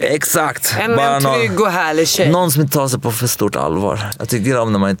helt enkelt. Exakt. En trygg och härlig tjej. Någon som inte tar sig på för stort allvar. Jag tycker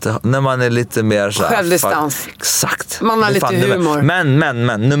om när man är lite mer så här, självdistans. Exakt. Man har lite humor.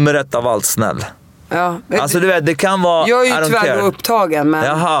 Men nummer 1 av allt, snäll. Ja, alltså du vet, det kan vara... Jag är ju tyvärr upptagen, men...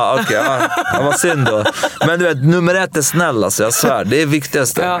 Jaha, okej. Ja, vad synd då. Men du vet, nummer 1 är snäll alltså, jag svär. Det är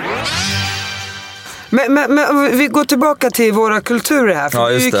viktigaste. Ja. Men vi går tillbaka till våra kulturer här. För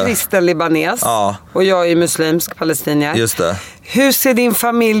du är ju kristen libanes. Ja. Och jag är muslimsk palestinier. Just det. Hur ser din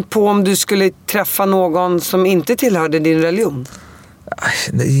familj på om du skulle träffa någon som inte tillhörde din religion?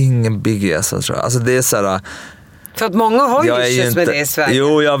 Det är ingen biggie alltså, tror jag. Alltså det är så här... För att många har ju issues med det i Sverige.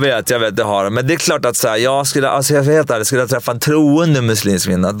 Jo, jag vet det har. Men det är klart att så här, jag skulle träffa en troende muslimsk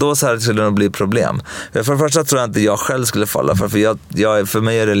kvinna, då så här skulle det nog bli problem. För det första tror jag inte jag själv skulle falla för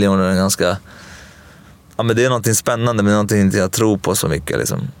mig är religionen ganska... Ja, men det är någonting spännande, men någonting inte jag tror på så mycket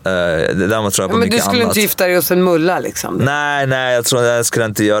liksom. Däremot tror jag på mycket annat. Men du skulle inte gifta dig hos en mulla liksom? Nej, jag tror jag skulle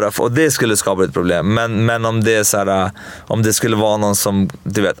inte göra. Och det skulle skapa ett problem. Men om det är så här, om det skulle vara någon som,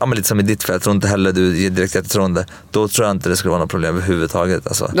 du vet, men lite som i ditt fall, jag tror inte heller du är direkt jättetroende. Då tror jag inte det skulle vara något problem överhuvudtaget.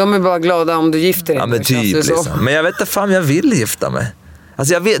 Alltså. De är bara glada om du gifter dig. Ja, men typ liksom. Men jag vet inte fan, jag vill gifta mig.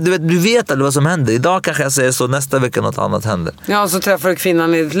 Alltså du vet aldrig vad som händer. Idag kanske jag säger så, nästa vecka något annat händer. Ja, så träffar du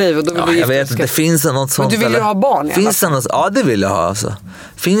kvinnan i ditt liv och då vill du gifta dig. Jag vet inte, finns det något sånt? Men du vill ju ha barn i finns det något? Ja, det vill jag ha alltså.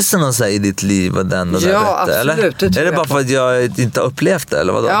 Finns det något så här i ditt liv och den och ja, det? Absolut. Eller? Är det bara för att jag inte har upplevt det,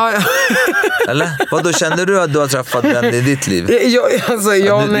 eller vadå? Ja. Eller? Vadå, känner du att du har träffat den i ditt liv?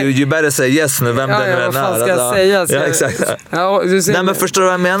 You better say yes nu, vem den nu än är. Ska säga, ja, exakt. Ja, nej, men förstår du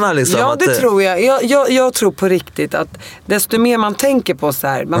vad jag menar? Liksom, ja, det tror jag. Jag tror på riktigt att desto mer man tänker på så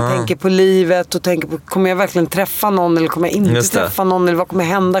här, man tänker på livet och tänker på, kommer jag verkligen träffa någon eller kommer jag inte träffa någon, eller vad kommer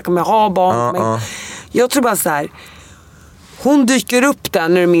hända, kommer jag ha barn? Jag tror bara så här, hon dyker upp där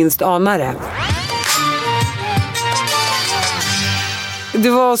när du minst anar det. Det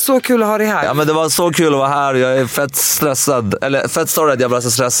var så kul att ha dig här. Ja, men det var så kul att vara här. Jag är fett stressad. Eller fett sorry att jag blev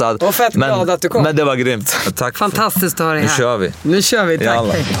så stressad. Och fett glad att du kom. Men det var grymt. Tack. Fantastiskt att ha dig här. Nu kör vi, tack.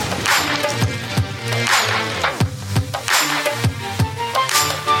 Jalla.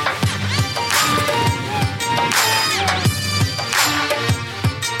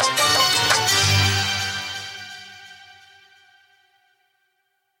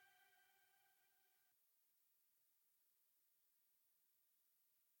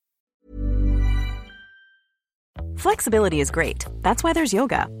 Flexibility is great. That's why there's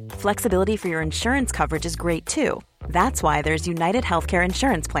yoga. Flexibility for your insurance coverage is great too. That's why there's United Healthcare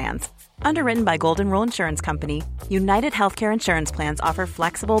Insurance Plans. Underwritten by Golden Rule Insurance Company, United Healthcare Insurance Plans offer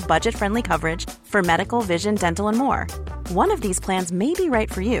flexible, budget-friendly coverage for medical, vision, dental, and more. One of these plans may be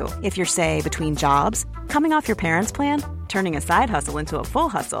right for you if you're, say, between jobs, coming off your parents' plan, turning a side hustle into a full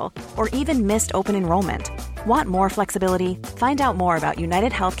hustle, or even missed open enrollment. Want more flexibility? Find out more about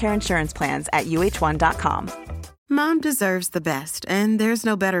United Healthcare Insurance Plans at uh1.com. Mom deserves the best, and there's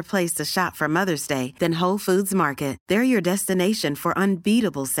no better place to shop for Mother's Day than Whole Foods Market. They're your destination for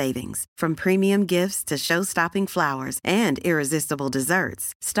unbeatable savings, from premium gifts to show-stopping flowers and irresistible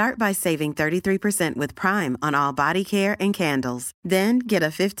desserts. Start by saving 33% with Prime on all body care and candles. Then get a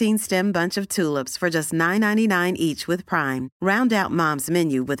 15-stem bunch of tulips for just $9.99 each with Prime. Round out Mom's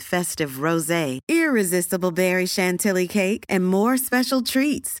menu with festive rosé, irresistible berry chantilly cake, and more special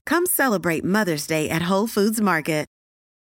treats. Come celebrate Mother's Day at Whole Foods Market.